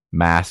fucking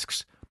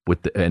masks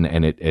with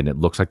and it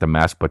looks like the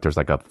mask, but there's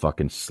like a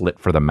fucking slit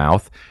for the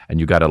mouth. And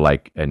you gotta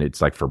like, and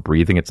it's like for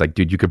breathing. It's like,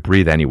 dude, you could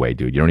breathe anyway,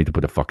 dude. You don't need to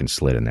put a fucking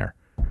slit in there.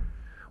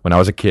 When I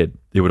was a kid,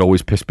 it would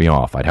always piss me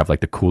off. I'd have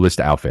like the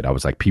coolest outfit. I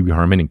was like Pee Wee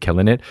Herman and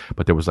killing it,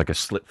 but there was like a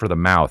slit for the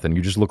mouth, and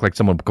you just looked like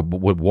someone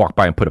would walk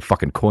by and put a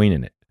fucking coin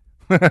in it.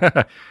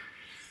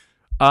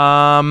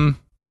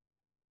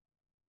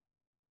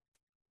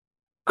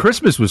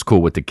 Christmas was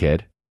cool with the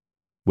kid,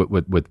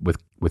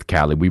 with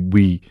Callie.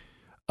 We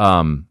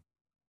that's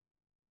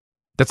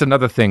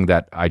another thing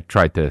that I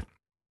tried to,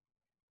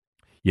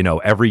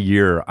 every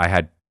year I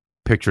had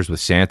pictures with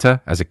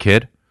Santa as a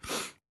kid.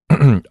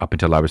 Up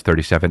until I was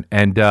 37,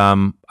 and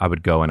I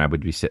would go and I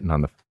would be sitting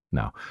on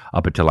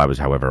up until I was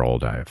however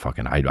old. I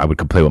would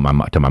complain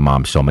to my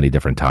mom so many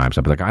different times.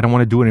 I'd be like, I don't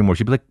want to do it anymore.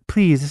 She'd be like,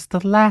 please, this is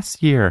the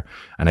last year.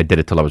 And I did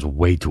it till I was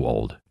way too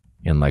old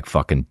in like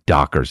fucking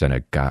Dockers and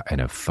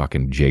a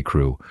fucking J.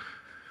 Crew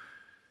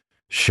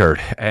shirt,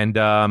 and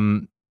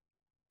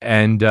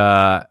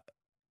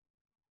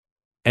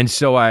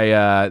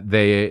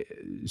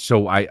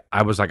so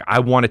I was like, I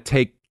want to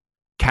take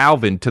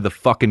Calvin to the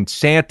fucking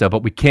Santa,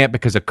 but we can't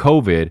because of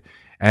COVID,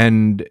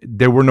 and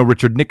there were no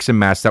Richard Nixon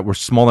masks that were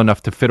small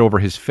enough to fit over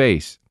his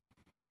face,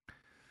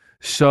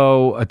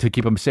 so to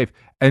keep him safe.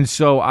 And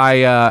so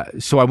I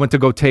went to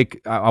go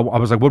take. I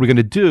was like, "What are we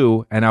gonna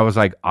do?" And I was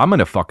like, "I'm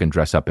gonna fucking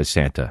dress up as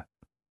Santa.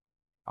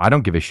 I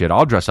don't give a shit.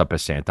 I'll dress up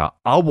as Santa.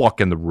 I'll walk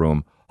in the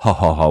room,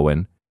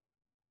 ho-ho-hoing,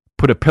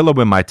 put a pillow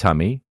in my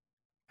tummy,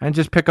 and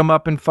just pick him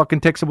up and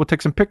fucking we'll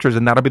take some pictures,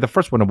 and that'll be the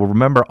first one. And we'll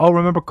remember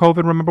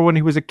COVID? Remember when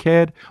he was a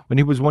kid? When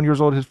he was 1 year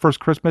old, his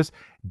first Christmas?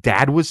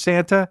 Dad was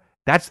Santa?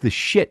 That's the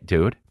shit,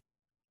 dude.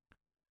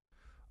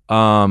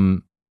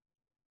 So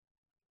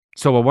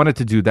I wanted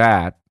to do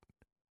that.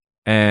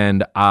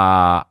 And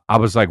I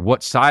was like,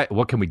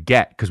 what can we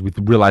get? Because we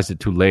realized it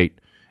too late.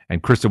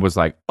 And Kristen was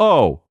like,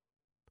 oh,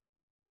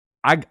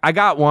 I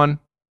got one.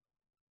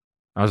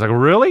 I was like,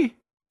 really?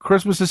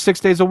 Christmas is 6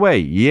 days away.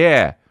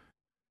 Yeah.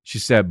 She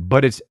said,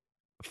 but it's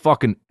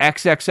fucking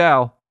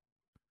XXL.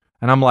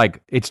 And I'm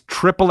like, it's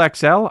triple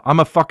XL? I'm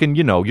a fucking,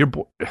 your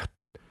boy. I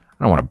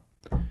don't want to.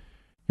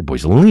 Your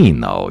boy's lean,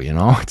 though,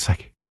 It's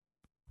like,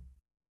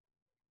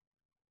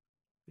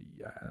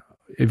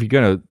 if you're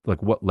going to,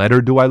 like, what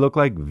letter do I look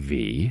like?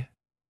 V.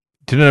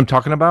 Do you know what I'm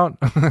talking about?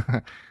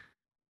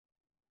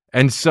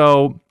 And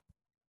so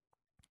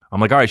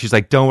I'm like, all right. She's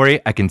like, don't worry.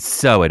 I can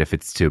sew it if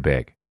it's too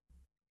big.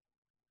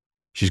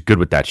 She's good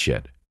with that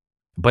shit.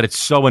 But it's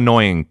so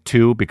annoying,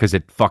 too, because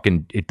it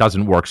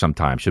doesn't work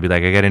sometimes. She'll be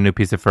like, I got a new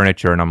piece of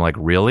furniture. And I'm like,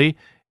 really?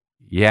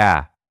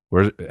 Yeah.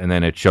 And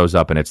then it shows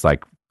up and it's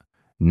like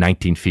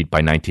 19 feet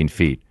by 19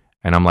 feet.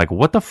 And I'm like,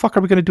 what the fuck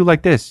are we going to do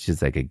like this?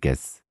 She's like, I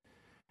guess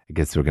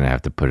we're going to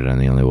have to put it on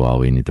the only wall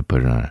we need to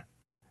put it on.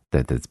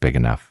 That's big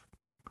enough.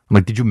 I'm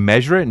like, did you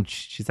measure it? And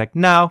she's like,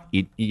 no.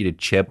 Eat a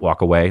chip,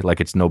 walk away like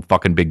it's no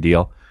fucking big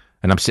deal.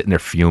 And I'm sitting there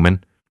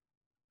fuming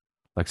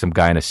like some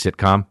guy in a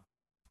sitcom.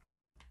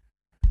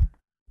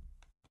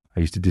 I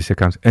used to do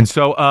sitcoms. And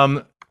so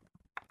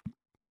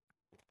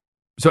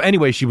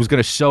anyway, she was going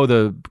to sew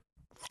the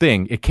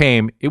thing.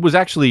 It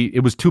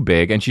was too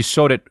big, and she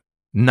sewed it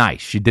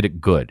nice. She did it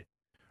good,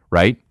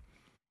 right?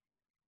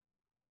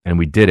 And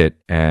we did it,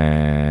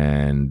 and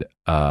and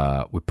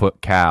we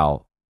put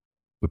Calvin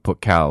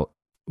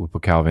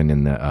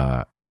in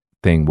the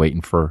thing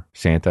waiting for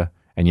Santa.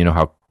 And you know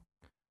how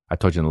I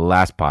told you in the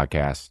last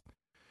podcast,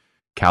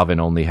 Calvin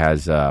only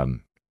has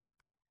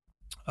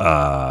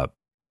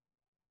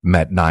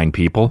met 9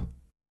 people,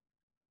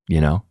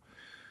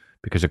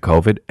 because of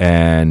COVID,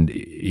 and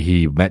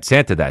he met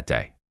Santa that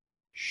day.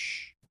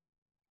 Shh.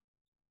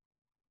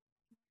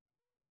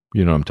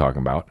 You know what I'm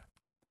talking about.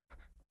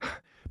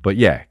 But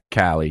yeah,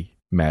 Callie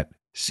met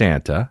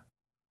Santa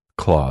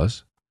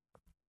Claus.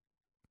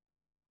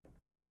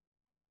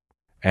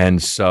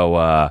 And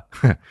so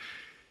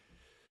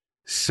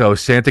so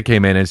Santa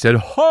came in and said,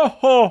 ho,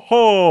 ho,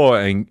 ho.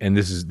 And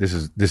this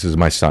is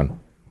my son.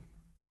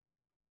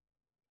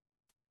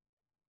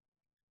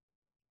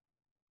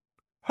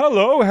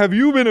 Hello, have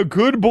you been a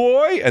good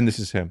boy? And this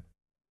is him.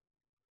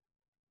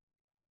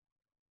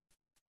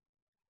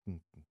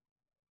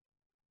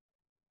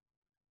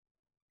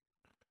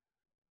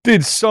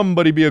 Did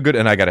somebody be a good...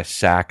 And I got a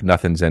sack.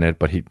 Nothing's in it,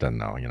 but he doesn't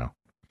know,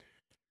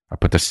 I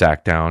put the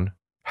sack down.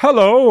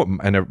 Hello.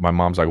 And my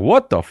mom's like,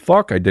 what the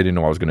fuck? I didn't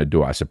know I was going to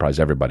do it. I surprised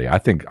everybody. I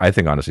think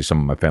honestly, some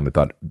of my family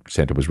thought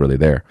Santa was really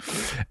there.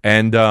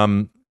 And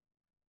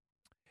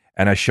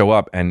I show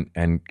up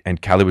and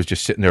Callie was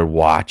just sitting there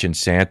watching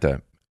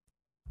Santa.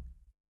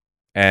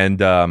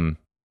 And and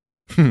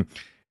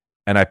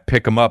I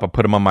pick him up. I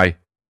put him on my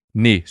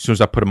knee. As soon as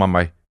I put him on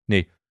my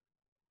knee,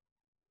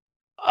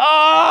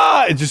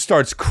 it just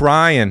starts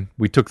crying.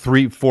 We took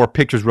 3-4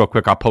 pictures real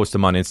quick. I'll post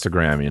them on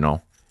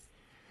Instagram,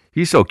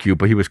 He's so cute,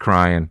 but he was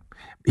crying.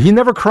 He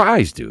never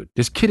cries, dude.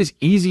 This kid is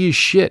easy as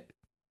shit.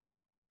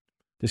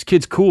 This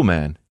kid's cool,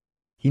 man.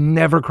 He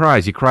never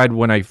cries. He cried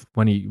when he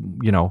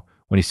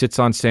sits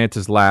on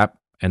Santa's lap,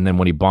 and then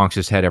when he bonks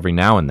his head every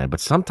now and then. But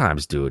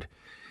sometimes, dude,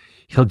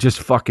 he'll just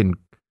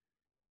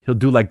he'll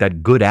do like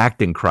that good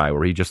acting cry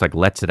where he just like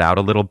lets it out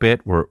a little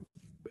bit, where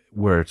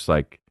it's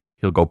like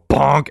he'll go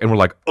bonk, and we're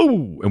like,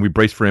 oh, and we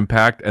brace for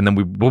impact, and then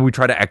we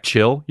try to act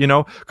chill,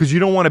 because you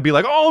don't want to be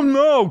like, oh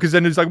no, because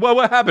then it's like, well,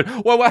 what happened?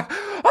 What?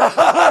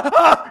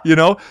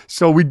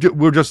 So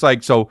we're just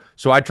like, so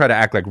I try to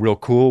act like real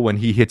cool when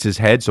he hits his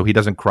head, so he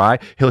doesn't cry.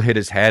 He'll hit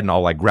his head, and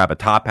I'll like grab a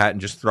top hat and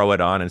just throw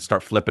it on and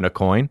start flipping a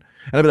coin,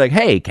 and I'll be like,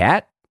 hey,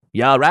 cat,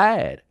 you all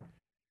right?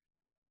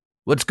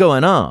 What's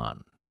going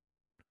on?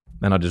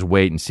 Then I'll just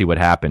wait and see what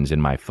happens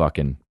in my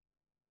fucking.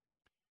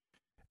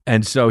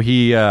 And so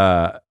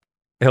he'll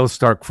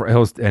start,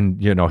 he'll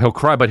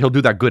cry, but he'll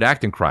do that good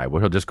acting cry where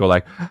he'll just go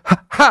like,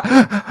 ha,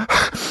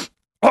 ha,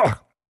 oh,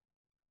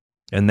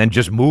 and then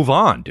just move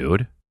on,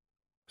 dude.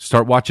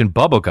 Start watching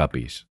Bubble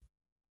Guppies.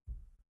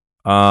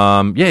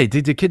 Yeah,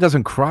 the kid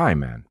doesn't cry,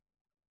 man.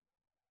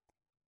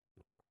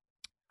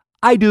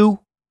 I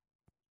do.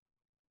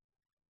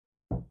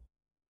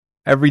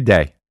 Every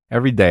day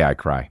I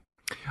cry.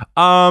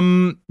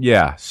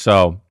 Yeah,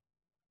 so,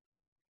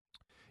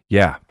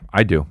 yeah,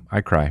 I do.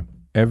 I cry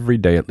every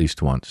day at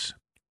least once.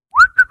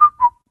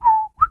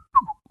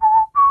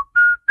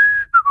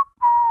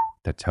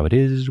 That's how it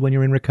is when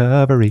you're in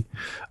recovery.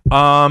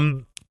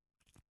 And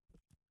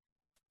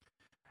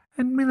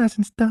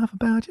realizing stuff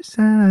about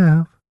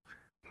yourself.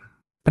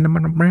 But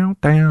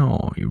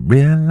down, you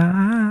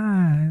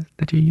realize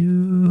that you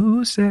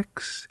use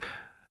sex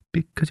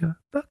because you're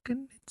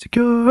fucking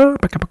insecure.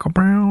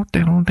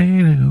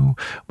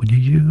 When you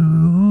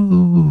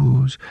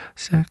use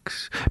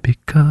sex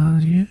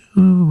because you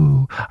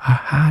are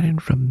hiding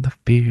from the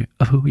fear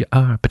of who you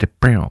are.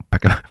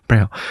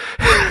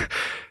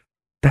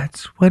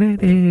 That's what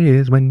it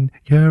is when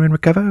you're in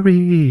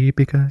recovery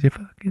because you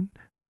fucking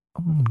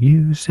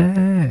use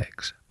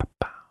sex.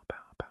 Because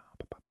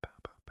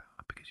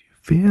you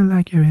feel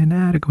like you're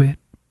inadequate.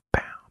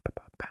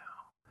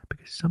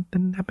 Because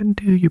something happened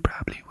to you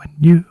probably when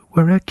you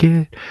were a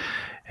kid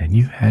and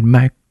you had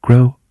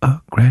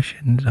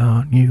microaggressions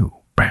on you.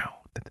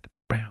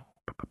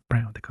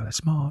 They call it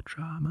small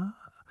trauma.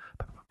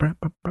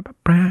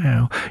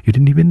 You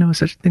didn't even know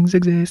such things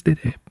existed.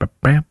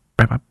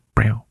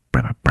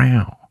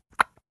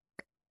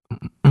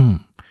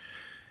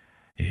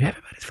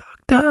 Everybody's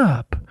fucked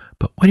up,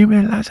 but when you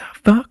realize how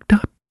fucked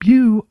up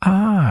you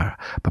are,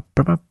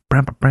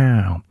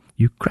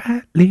 you cry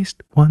at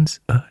least once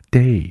a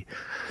day.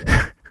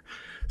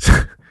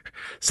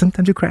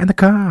 Sometimes you cry in the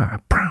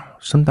car.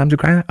 Sometimes you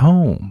cry at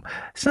home.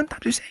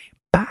 Sometimes you say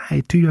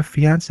bye to your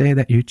fiance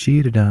that you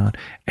cheated on,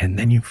 and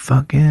then you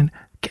fucking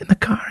get in the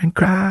car and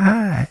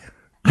cry.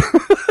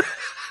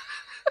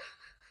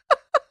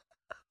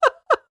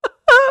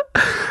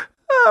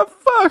 Oh,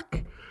 fuck.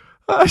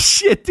 Oh,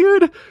 shit,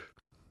 dude.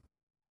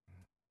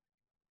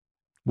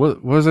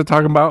 What was I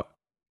talking about?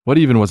 What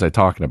even was I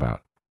talking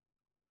about?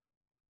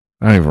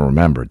 I don't even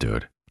remember,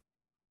 dude.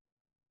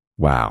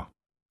 Wow.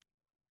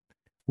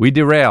 We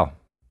derail.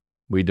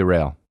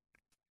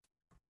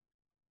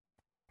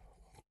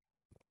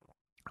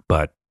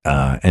 But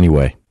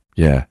anyway,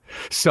 yeah.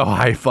 So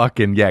I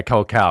fucking,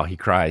 Cal, he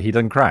cried. He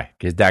doesn't cry.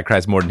 His dad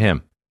cries more than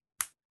him.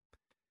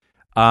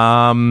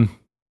 Come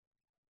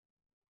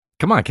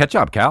on, catch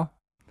up, Cal.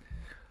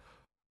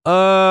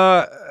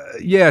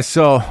 Yeah,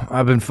 so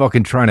I've been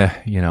fucking trying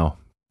to,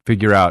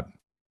 figure out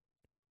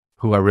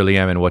who I really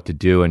am and what to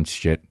do and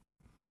shit.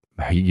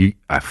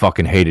 I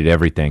fucking hated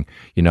everything.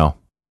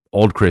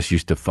 Old Chris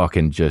used to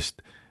fucking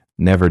just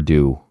never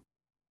do,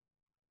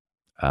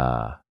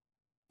 uh,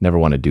 never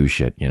want to do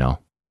shit,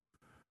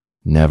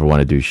 Never want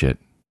to do shit.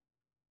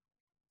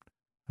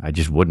 I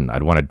just wouldn't.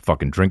 I'd want to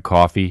fucking drink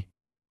coffee,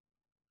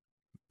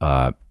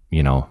 uh,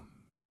 you know,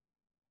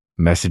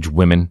 message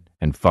women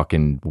and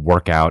fucking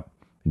work out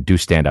and do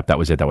stand up. That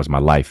was it. That was my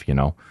life,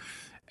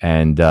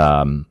 And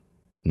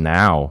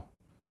now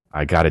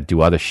I got to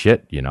do other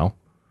shit,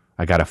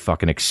 I got to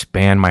fucking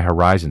expand my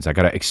horizons. I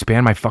got to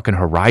expand my fucking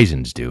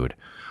horizons, dude.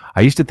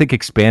 I used to think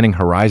expanding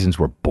horizons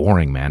were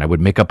boring, man. I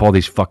would make up all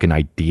these fucking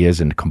ideas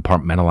and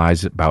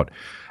compartmentalize about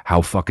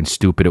how fucking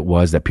stupid it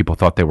was that people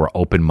thought they were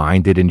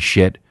open-minded and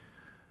shit.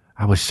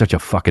 I was such a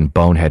fucking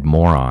bonehead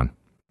moron.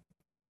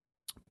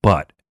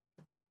 But,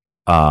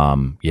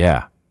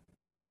 yeah.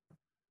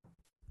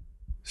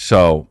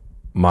 So,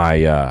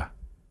 one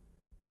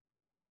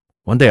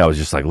day I was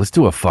just like, let's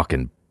do a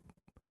fucking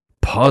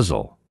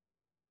puzzle.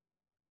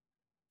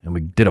 And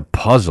we did a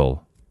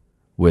puzzle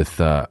with,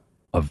 of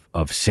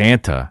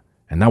Santa,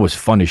 and that was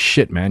fun as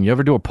shit, man. You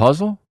ever do a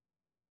puzzle?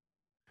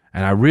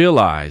 And I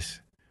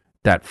realized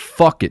that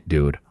fuck it,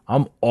 dude.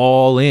 I'm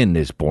all in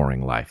this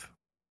boring life.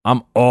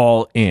 I'm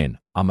all in.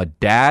 I'm a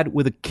dad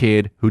with a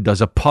kid who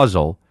does a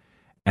puzzle,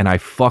 and I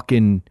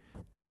fucking,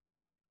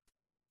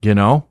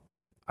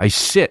 I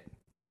sit.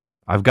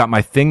 I've got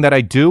my thing that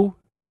I do.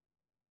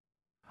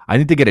 I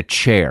need to get a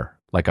chair,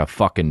 like a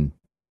fucking,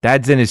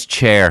 dad's in his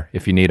chair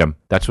if you need him.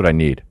 That's what I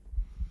need.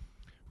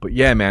 But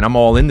yeah, man, I'm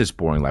all in this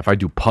boring life. I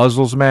do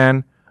puzzles,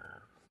 man.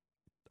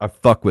 I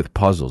fuck with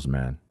puzzles,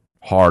 man.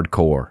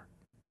 Hardcore.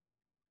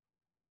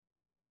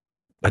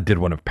 I did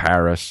one of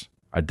Paris.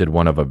 I did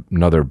one of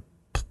another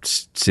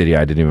city.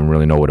 I didn't even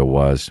really know what it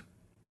was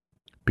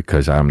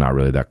because I'm not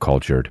really that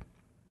cultured.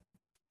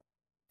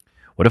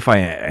 What if I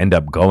end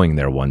up going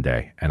there one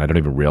day and I don't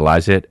even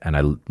realize it, and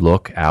I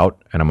look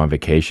out and I'm on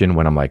vacation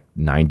when I'm like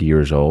 90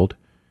 years old,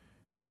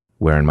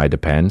 wearing my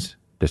Depends,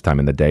 this time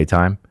in the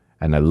daytime,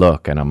 and I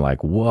look and I'm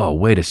like, whoa,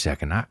 wait a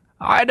second.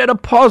 I did a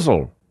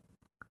puzzle.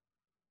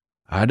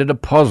 I did a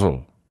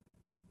puzzle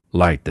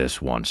like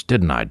this once,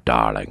 didn't I,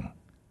 darling?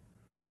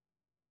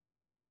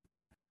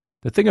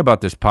 The thing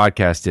about this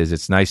podcast is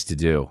it's nice to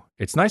do.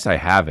 It's nice I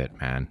have it,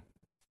 man.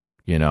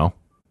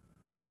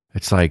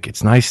 It's like,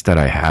 it's nice that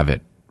I have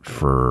it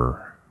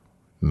for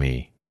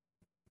me,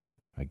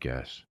 I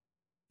guess.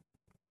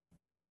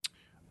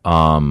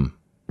 I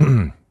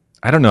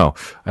don't know.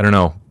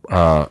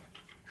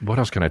 What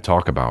else can I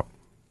talk about?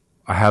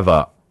 I have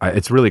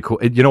it's really cool.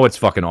 You know what's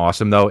fucking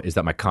awesome though is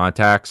that my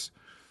contacts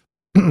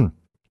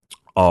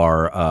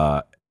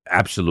are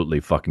absolutely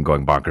fucking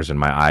going bonkers in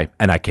my eye,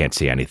 and I can't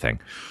see anything.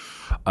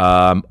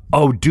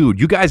 Oh, dude,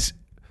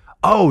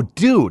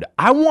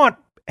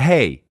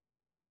 hey,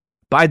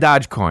 buy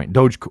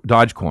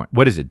Dogecoin.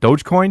 What is it?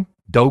 Dogecoin?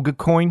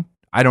 Dogecoin?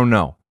 I don't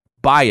know.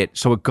 Buy it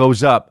so it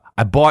goes up.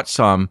 I bought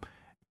some,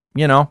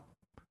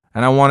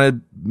 and I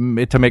wanted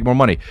it to make more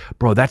money.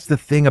 Bro, that's the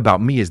thing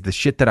about me is the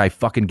shit that I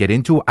fucking get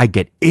into, I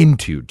get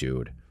into,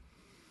 dude.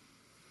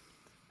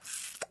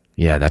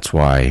 Yeah, that's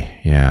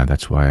why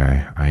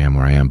I am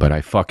where I am. But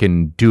I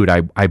fucking, dude,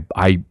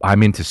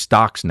 I'm into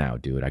stocks now,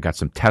 dude. I got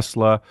some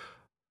Tesla,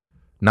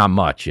 not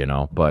much,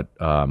 but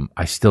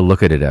I still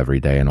look at it every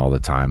day and all the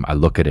time. I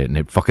look at it and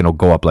it fucking will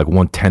go up like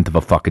 1/10 of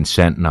a fucking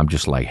cent, and I'm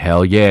just like,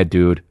 hell yeah,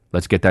 dude.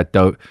 Let's get that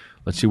dough.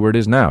 Let's see where it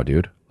is now,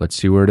 dude. Let's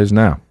see where it is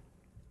now.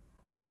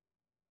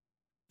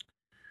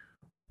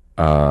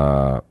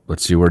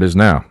 Let's see where it is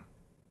now.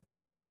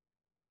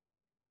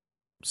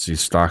 See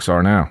stocks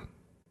are now.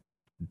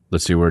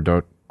 Let's see where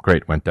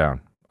great went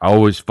down. I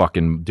always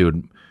fucking,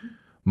 dude,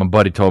 my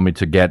buddy told me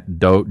to get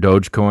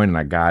Dogecoin, and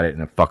I got it,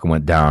 and it fucking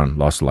went down.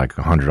 Lost like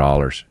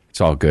 $100. It's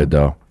all good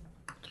though.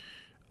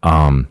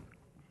 So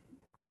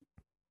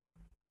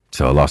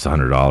I lost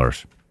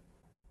 $100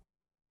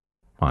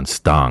 on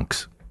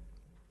stonks.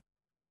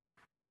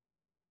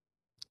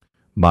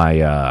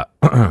 My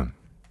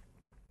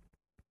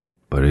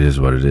but it is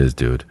what it is,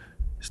 dude.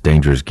 It's a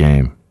dangerous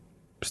game.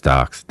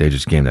 Stocks.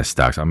 Dangerous game, that's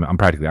stocks. I'm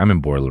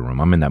in Boiler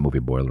Room. I'm in that movie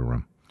Boiler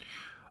Room.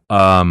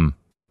 And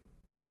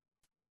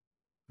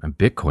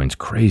Bitcoin's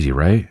crazy,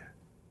 right?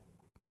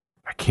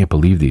 I can't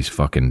believe these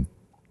fucking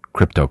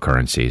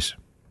cryptocurrencies.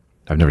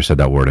 I've never said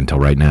that word until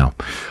right now.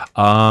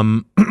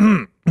 Oh,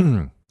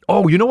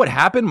 you know what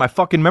happened?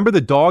 Remember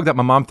the dog that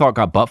my mom thought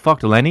got butt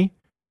fucked, Lenny?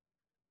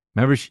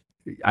 Remember,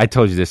 I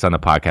told you this on the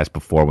podcast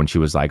before when she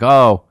was like,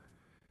 oh,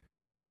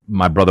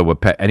 my brother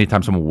would pet,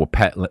 anytime someone would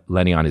pet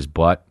Lenny on his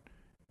butt,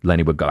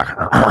 Lenny would go like,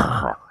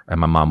 and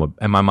my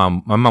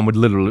mom would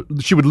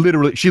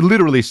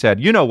literally said,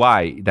 you know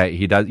why that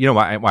he does,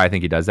 why I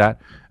think he does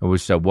that? And we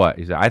said, what?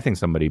 He said, I think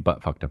somebody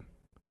butt fucked him.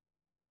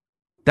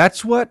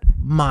 That's what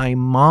my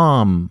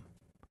mom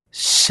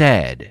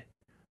said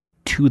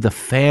to the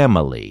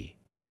family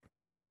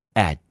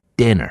at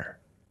dinner.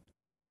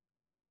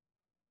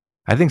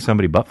 I think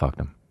somebody butt fucked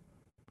him.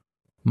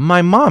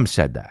 My mom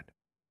said that.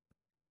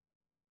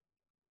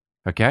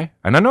 Okay?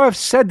 And I know I've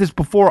said this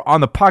before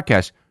on the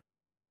podcast,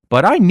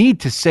 but I need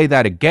to say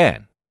that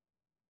again.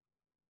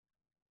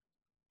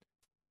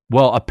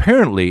 Well,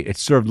 apparently it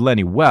served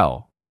Lenny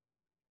well,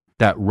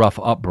 that rough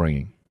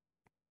upbringing,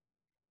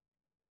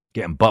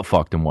 getting butt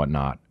fucked and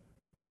whatnot.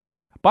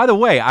 By the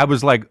way, I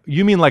was like,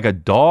 you mean like a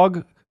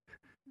dog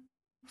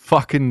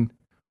fucking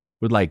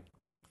would like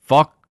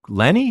fuck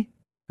Lenny?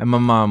 And my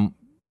mom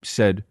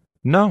said,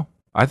 no,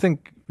 I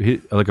think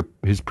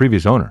his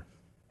previous owner.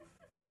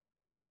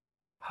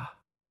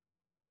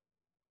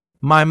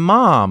 My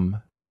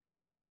mom,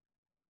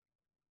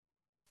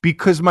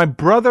 because my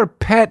brother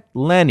pet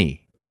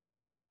Lenny,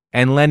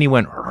 and Lenny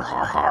went, har,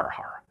 har,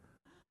 har.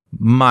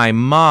 My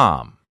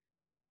mom,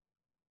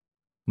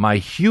 my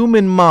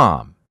human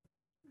mom,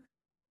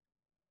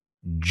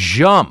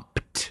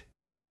 jumped,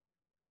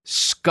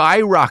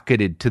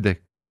 skyrocketed to the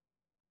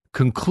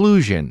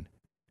conclusion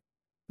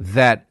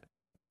that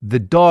the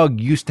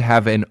dog used to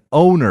have an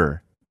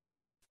owner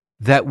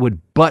that would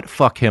butt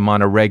fuck him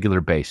on a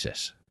regular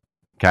basis.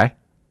 Okay?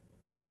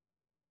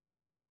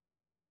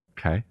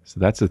 Okay, so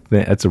that's a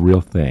thing. That's a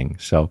real thing.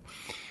 So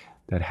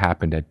that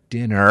happened at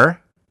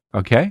dinner.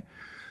 Okay,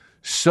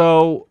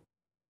 so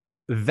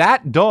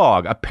that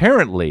dog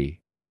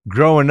apparently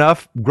growing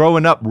up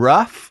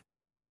rough,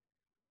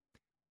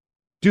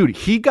 dude.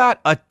 He got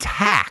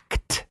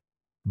attacked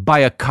by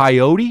a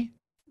coyote,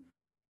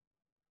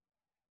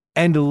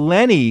 and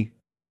Lenny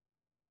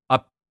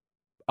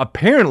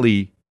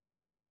apparently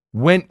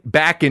went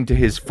back into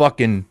his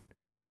fucking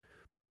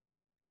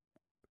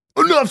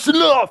enough's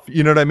enough.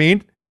 You know what I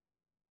mean?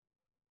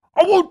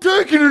 I won't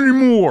take it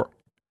anymore.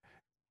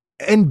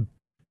 And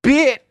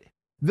bit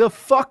the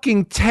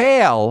fucking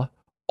tail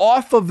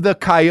off of the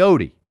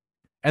coyote.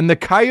 And the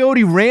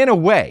coyote ran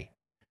away.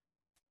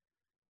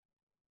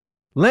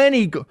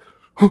 Lenny go,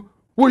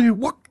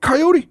 what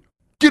coyote?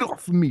 Get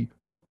off of me.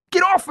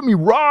 Get off of me,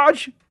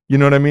 Raj. You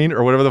know what I mean?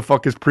 Or whatever the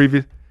fuck is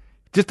previous.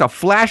 Just a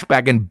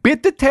flashback and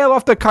bit the tail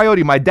off the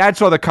coyote. My dad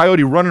saw the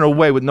coyote running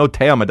away with no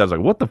tail. My dad's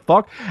like, what the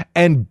fuck?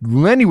 And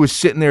Lenny was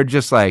sitting there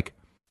just like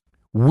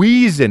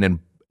wheezing and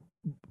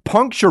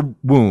puncture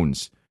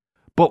wounds,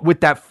 but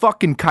with that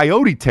fucking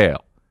coyote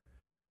tail.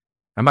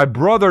 And my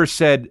brother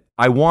said,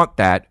 I want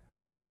that,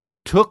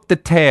 took the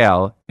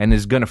tail, and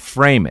is going to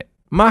frame it.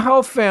 My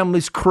whole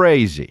family's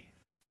crazy.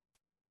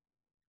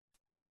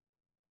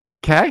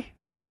 Okay?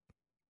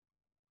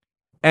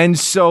 And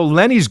so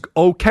Lenny's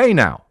okay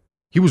now.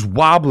 He was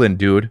wobbling,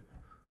 dude.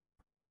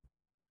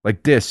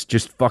 Like this,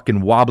 just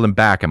fucking wobbling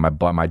back. And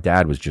my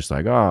dad was just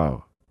like,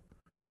 oh,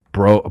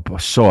 bro,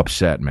 so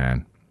upset,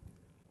 man.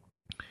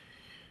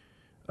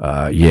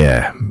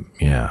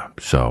 Yeah.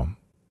 So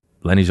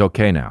Lenny's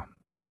okay now.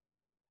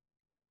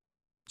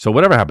 So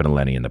whatever happened to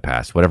Lenny in the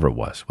past, whatever it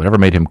was, whatever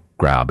made him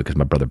growl because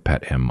my brother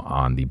pet him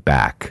on the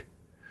back,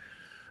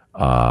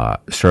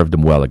 served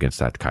him well against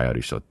that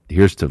coyote. So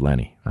here's to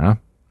Lenny, huh?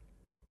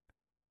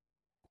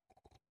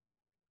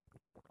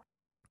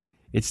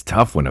 It's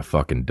tough when a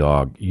fucking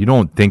dog, you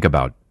don't think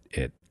about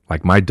it.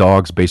 Like my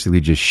dog's basically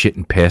just shit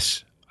and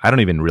piss. I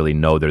don't even really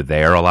know they're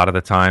there a lot of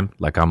the time.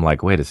 Like I'm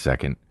like, wait a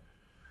second.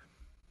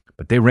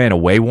 But they ran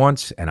away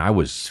once, and I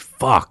was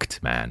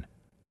fucked, man.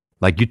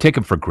 Like, you take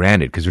them for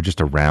granted because they're just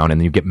around,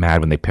 and then you get mad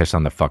when they piss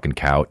on the fucking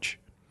couch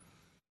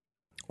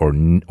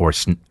or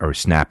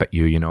snap at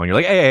you, you know, and you're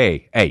like,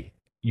 hey,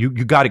 you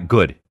got it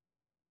good.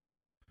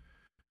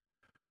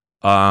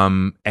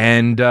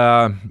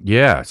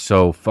 Yeah,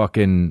 so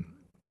fucking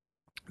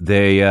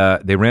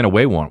they ran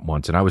away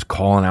once, and I was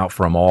calling out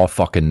for them all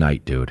fucking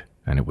night, dude.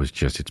 And it was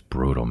just, it's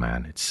brutal,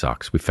 man. It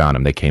sucks. We found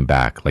them. They came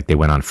back. Like, they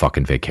went on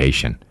fucking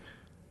vacation.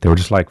 They were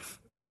just like,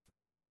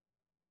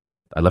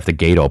 I left the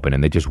gate open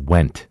and they just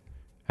went.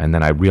 And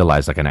then I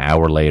realized like an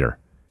hour later.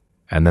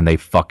 And then they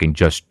fucking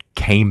just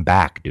came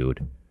back,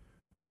 dude.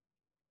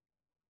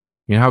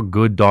 You know how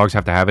good dogs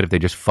have to have it if they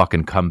just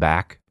fucking come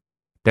back?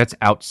 That's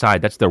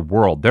outside. That's their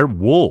world. They're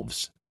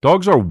wolves.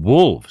 Dogs are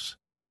wolves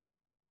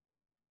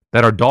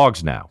that are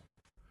dogs now.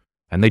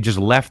 And they just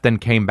left and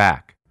came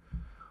back.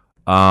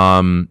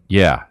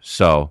 Yeah,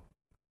 so.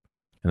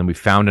 And then we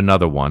found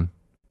another one.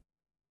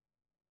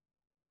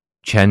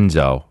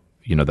 Chenzo,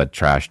 you know, that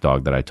trash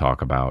dog that I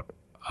talk about.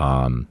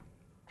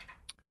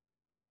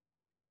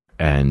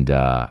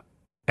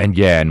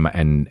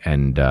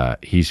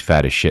 He's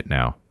fat as shit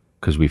now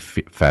because we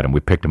fed him.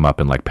 We picked him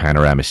up in like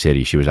Panorama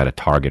City. She was at a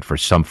Target for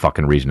some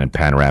fucking reason in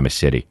Panorama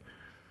City.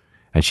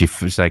 And she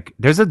was like,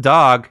 there's a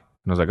dog. And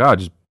I was like, oh,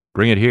 just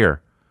bring it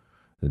here.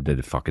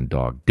 The fucking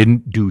dog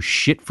didn't do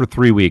shit for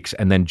 3 weeks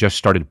and then just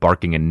started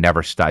barking and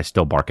never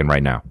still barking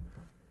right now.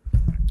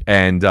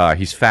 And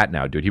he's fat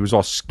now, dude. He was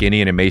all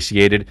skinny and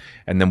emaciated.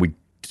 And then we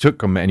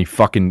took him and he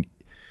fucking...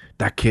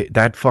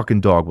 That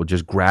fucking dog will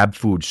just grab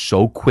food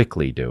so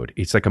quickly, dude.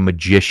 It's like a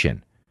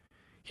magician.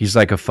 He's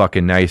like a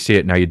fucking, now you see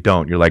it, now you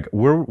don't. You're like,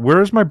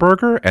 where is my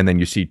burger? And then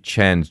you see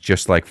Chen's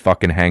just like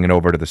fucking hanging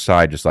over to the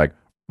side, just like,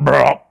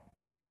 burping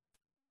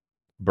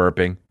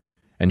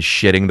and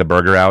shitting the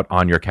burger out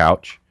on your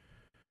couch.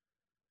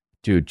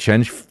 Dude,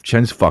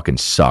 Chen's fucking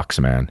sucks,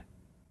 man.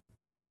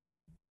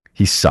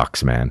 He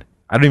sucks, man.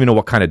 I don't even know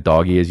what kind of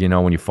dog he is. You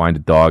know, when you find a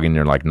dog and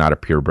you're like not a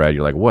purebred,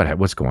 you're like,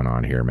 what's going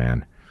on here,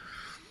 man?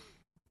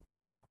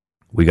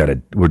 We're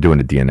doing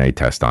a DNA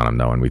test on him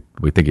though, and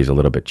we think he's a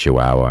little bit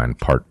Chihuahua and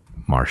part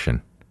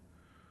Martian.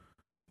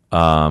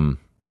 And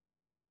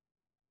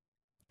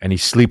he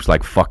sleeps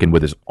like fucking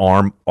with his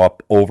arm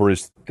up over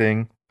his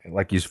thing,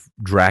 like he's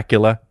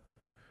Dracula.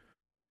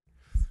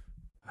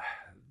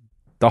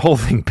 The whole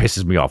thing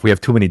pisses me off. We have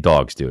too many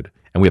dogs, dude.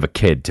 And we have a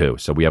kid, too.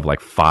 So we have like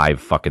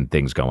 5 fucking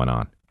things going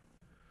on.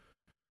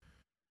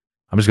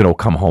 I'm just going to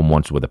come home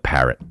once with a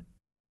parrot.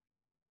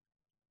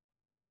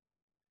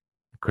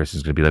 Chris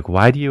is going to be like,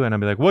 why do you? And I'll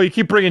be like, well, you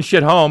keep bringing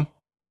shit home.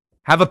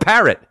 Have a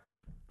parrot.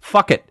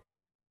 Fuck it.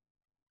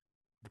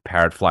 The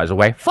parrot flies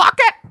away. Fuck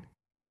it.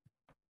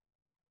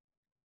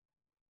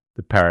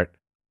 The parrot.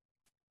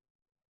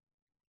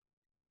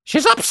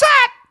 She's upset.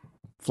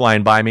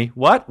 Flying by me.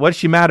 What? What's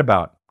she mad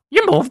about?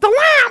 You moved the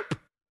lamp.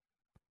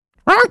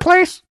 Wrong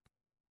place.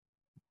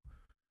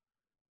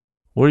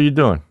 What are you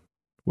doing?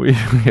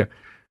 The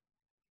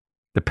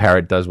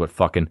parrot does what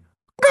fucking...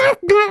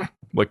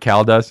 what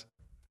Cal does.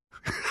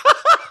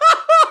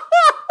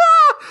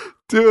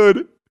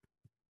 Dude.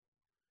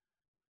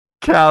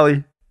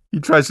 Callie. He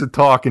tries to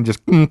talk and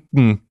just...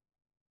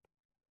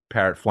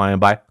 Parrot flying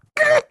by.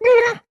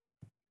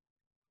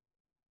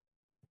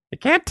 He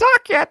can't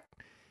talk yet.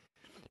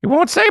 He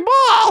won't say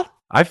ball.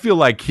 I feel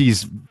like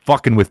he's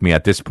fucking with me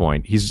at this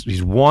point.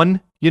 He's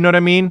one. You know what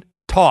I mean?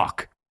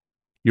 Talk.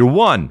 You're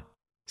one.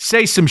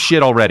 Say some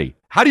shit already.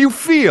 How do you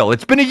feel?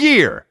 It's been a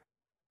year.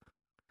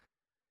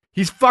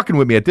 He's fucking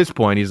with me at this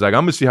point. He's like,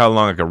 I'm going to see how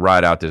long I can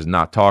ride out this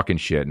not talking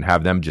shit and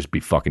have them just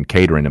be fucking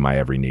catering to my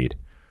every need.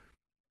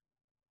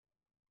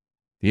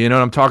 You know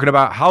what I'm talking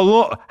about?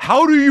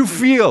 How do you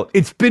feel?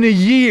 It's been a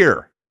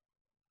year.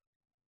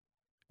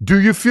 Do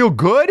you feel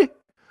good?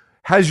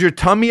 Has your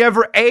tummy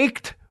ever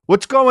ached?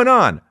 What's going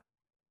on?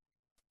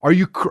 Are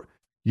you...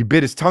 You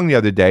bit his tongue the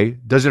other day.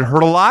 Does it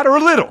hurt a lot or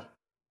a little?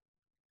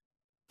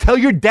 Tell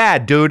your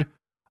dad, dude.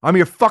 I'm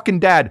your fucking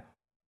dad.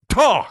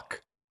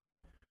 Talk.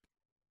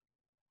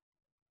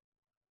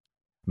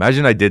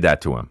 Imagine I did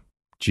that to him.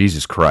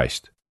 Jesus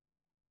Christ.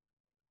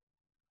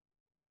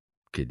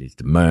 Kid needs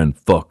to man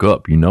fuck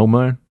up, you know,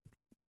 man?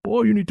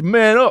 Boy, you need to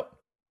man up.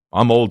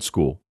 I'm old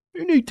school.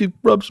 You need to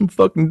rub some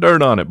fucking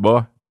dirt on it,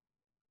 boy.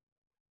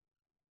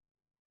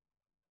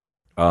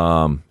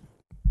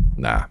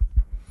 Nah.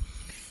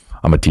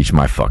 I'm going to teach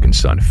my fucking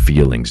son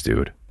feelings,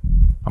 dude.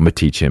 I'm going to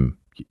teach him.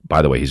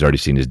 By the way, he's already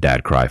seen his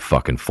dad cry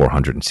fucking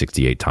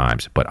 468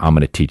 times. But I'm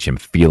going to teach him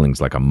feelings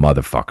like a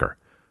motherfucker.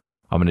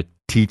 I'm going to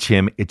teach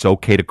him it's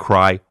okay to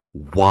cry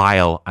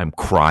while I'm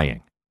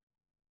crying.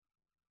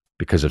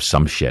 Because of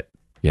some shit,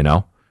 you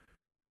know?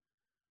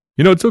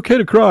 You know, it's okay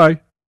to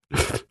cry.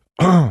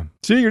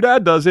 See, your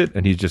dad does it.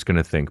 And he's just going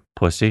to think,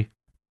 pussy.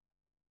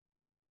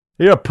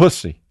 You're a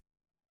pussy.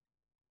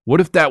 What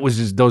if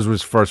those were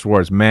his first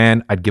words?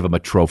 Man, I'd give him a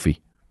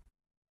trophy.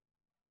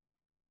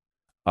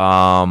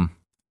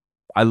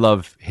 I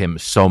love him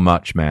so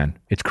much, man.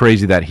 It's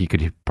crazy that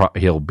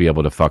he'll be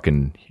able to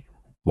fucking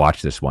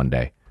watch this one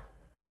day.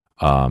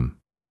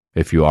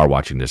 If you are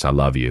watching this, I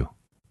love you.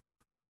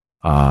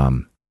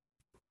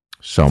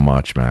 So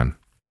much, man.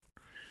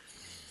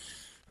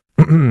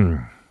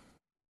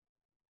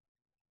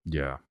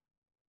 Yeah.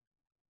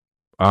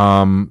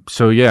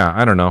 So yeah,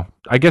 I don't know.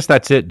 I guess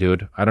that's it,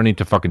 dude. I don't need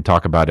to fucking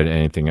talk about it,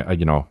 anything.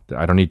 You know,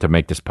 I don't need to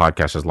make this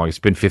podcast as long. It's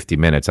been 50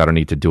 minutes. I don't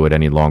need to do it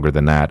any longer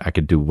than that. I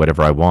could do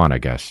whatever I want, I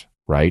guess.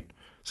 Right?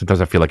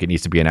 Sometimes I feel like it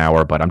needs to be an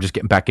hour, but I'm just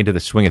getting back into the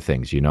swing of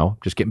things, you know?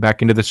 Just getting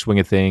back into the swing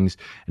of things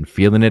and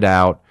feeling it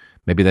out.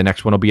 Maybe the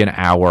next one will be an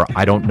hour.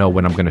 I don't know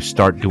when I'm going to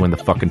start doing the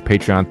fucking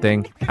Patreon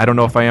thing. I don't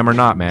know if I am or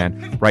not,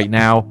 man. Right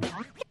now,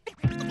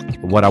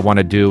 what I want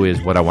to do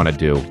is what I want to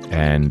do.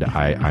 And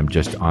I'm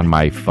just on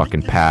my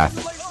fucking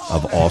path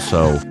of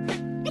also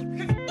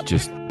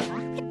just,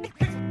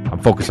 I'm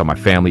focused on my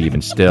family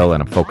even still,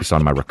 and I'm focused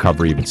on my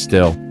recovery even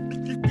still,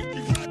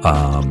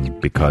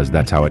 because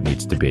that's how it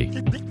needs to be.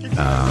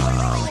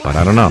 But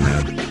I don't know,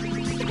 man.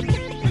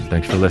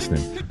 Thanks for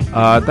listening.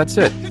 That's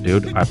it,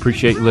 dude. I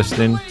appreciate you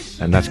listening,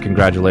 and that's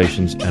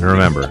congratulations. And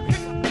remember,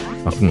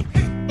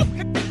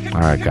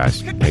 all right,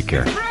 guys, take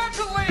care.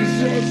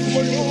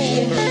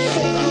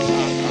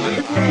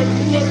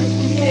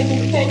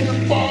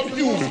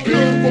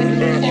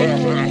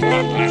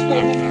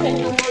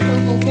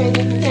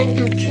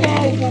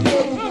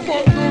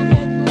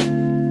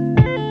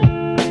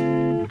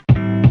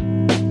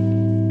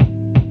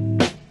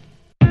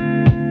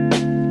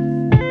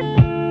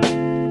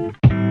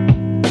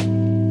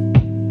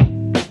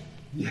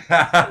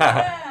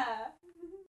 Yeah.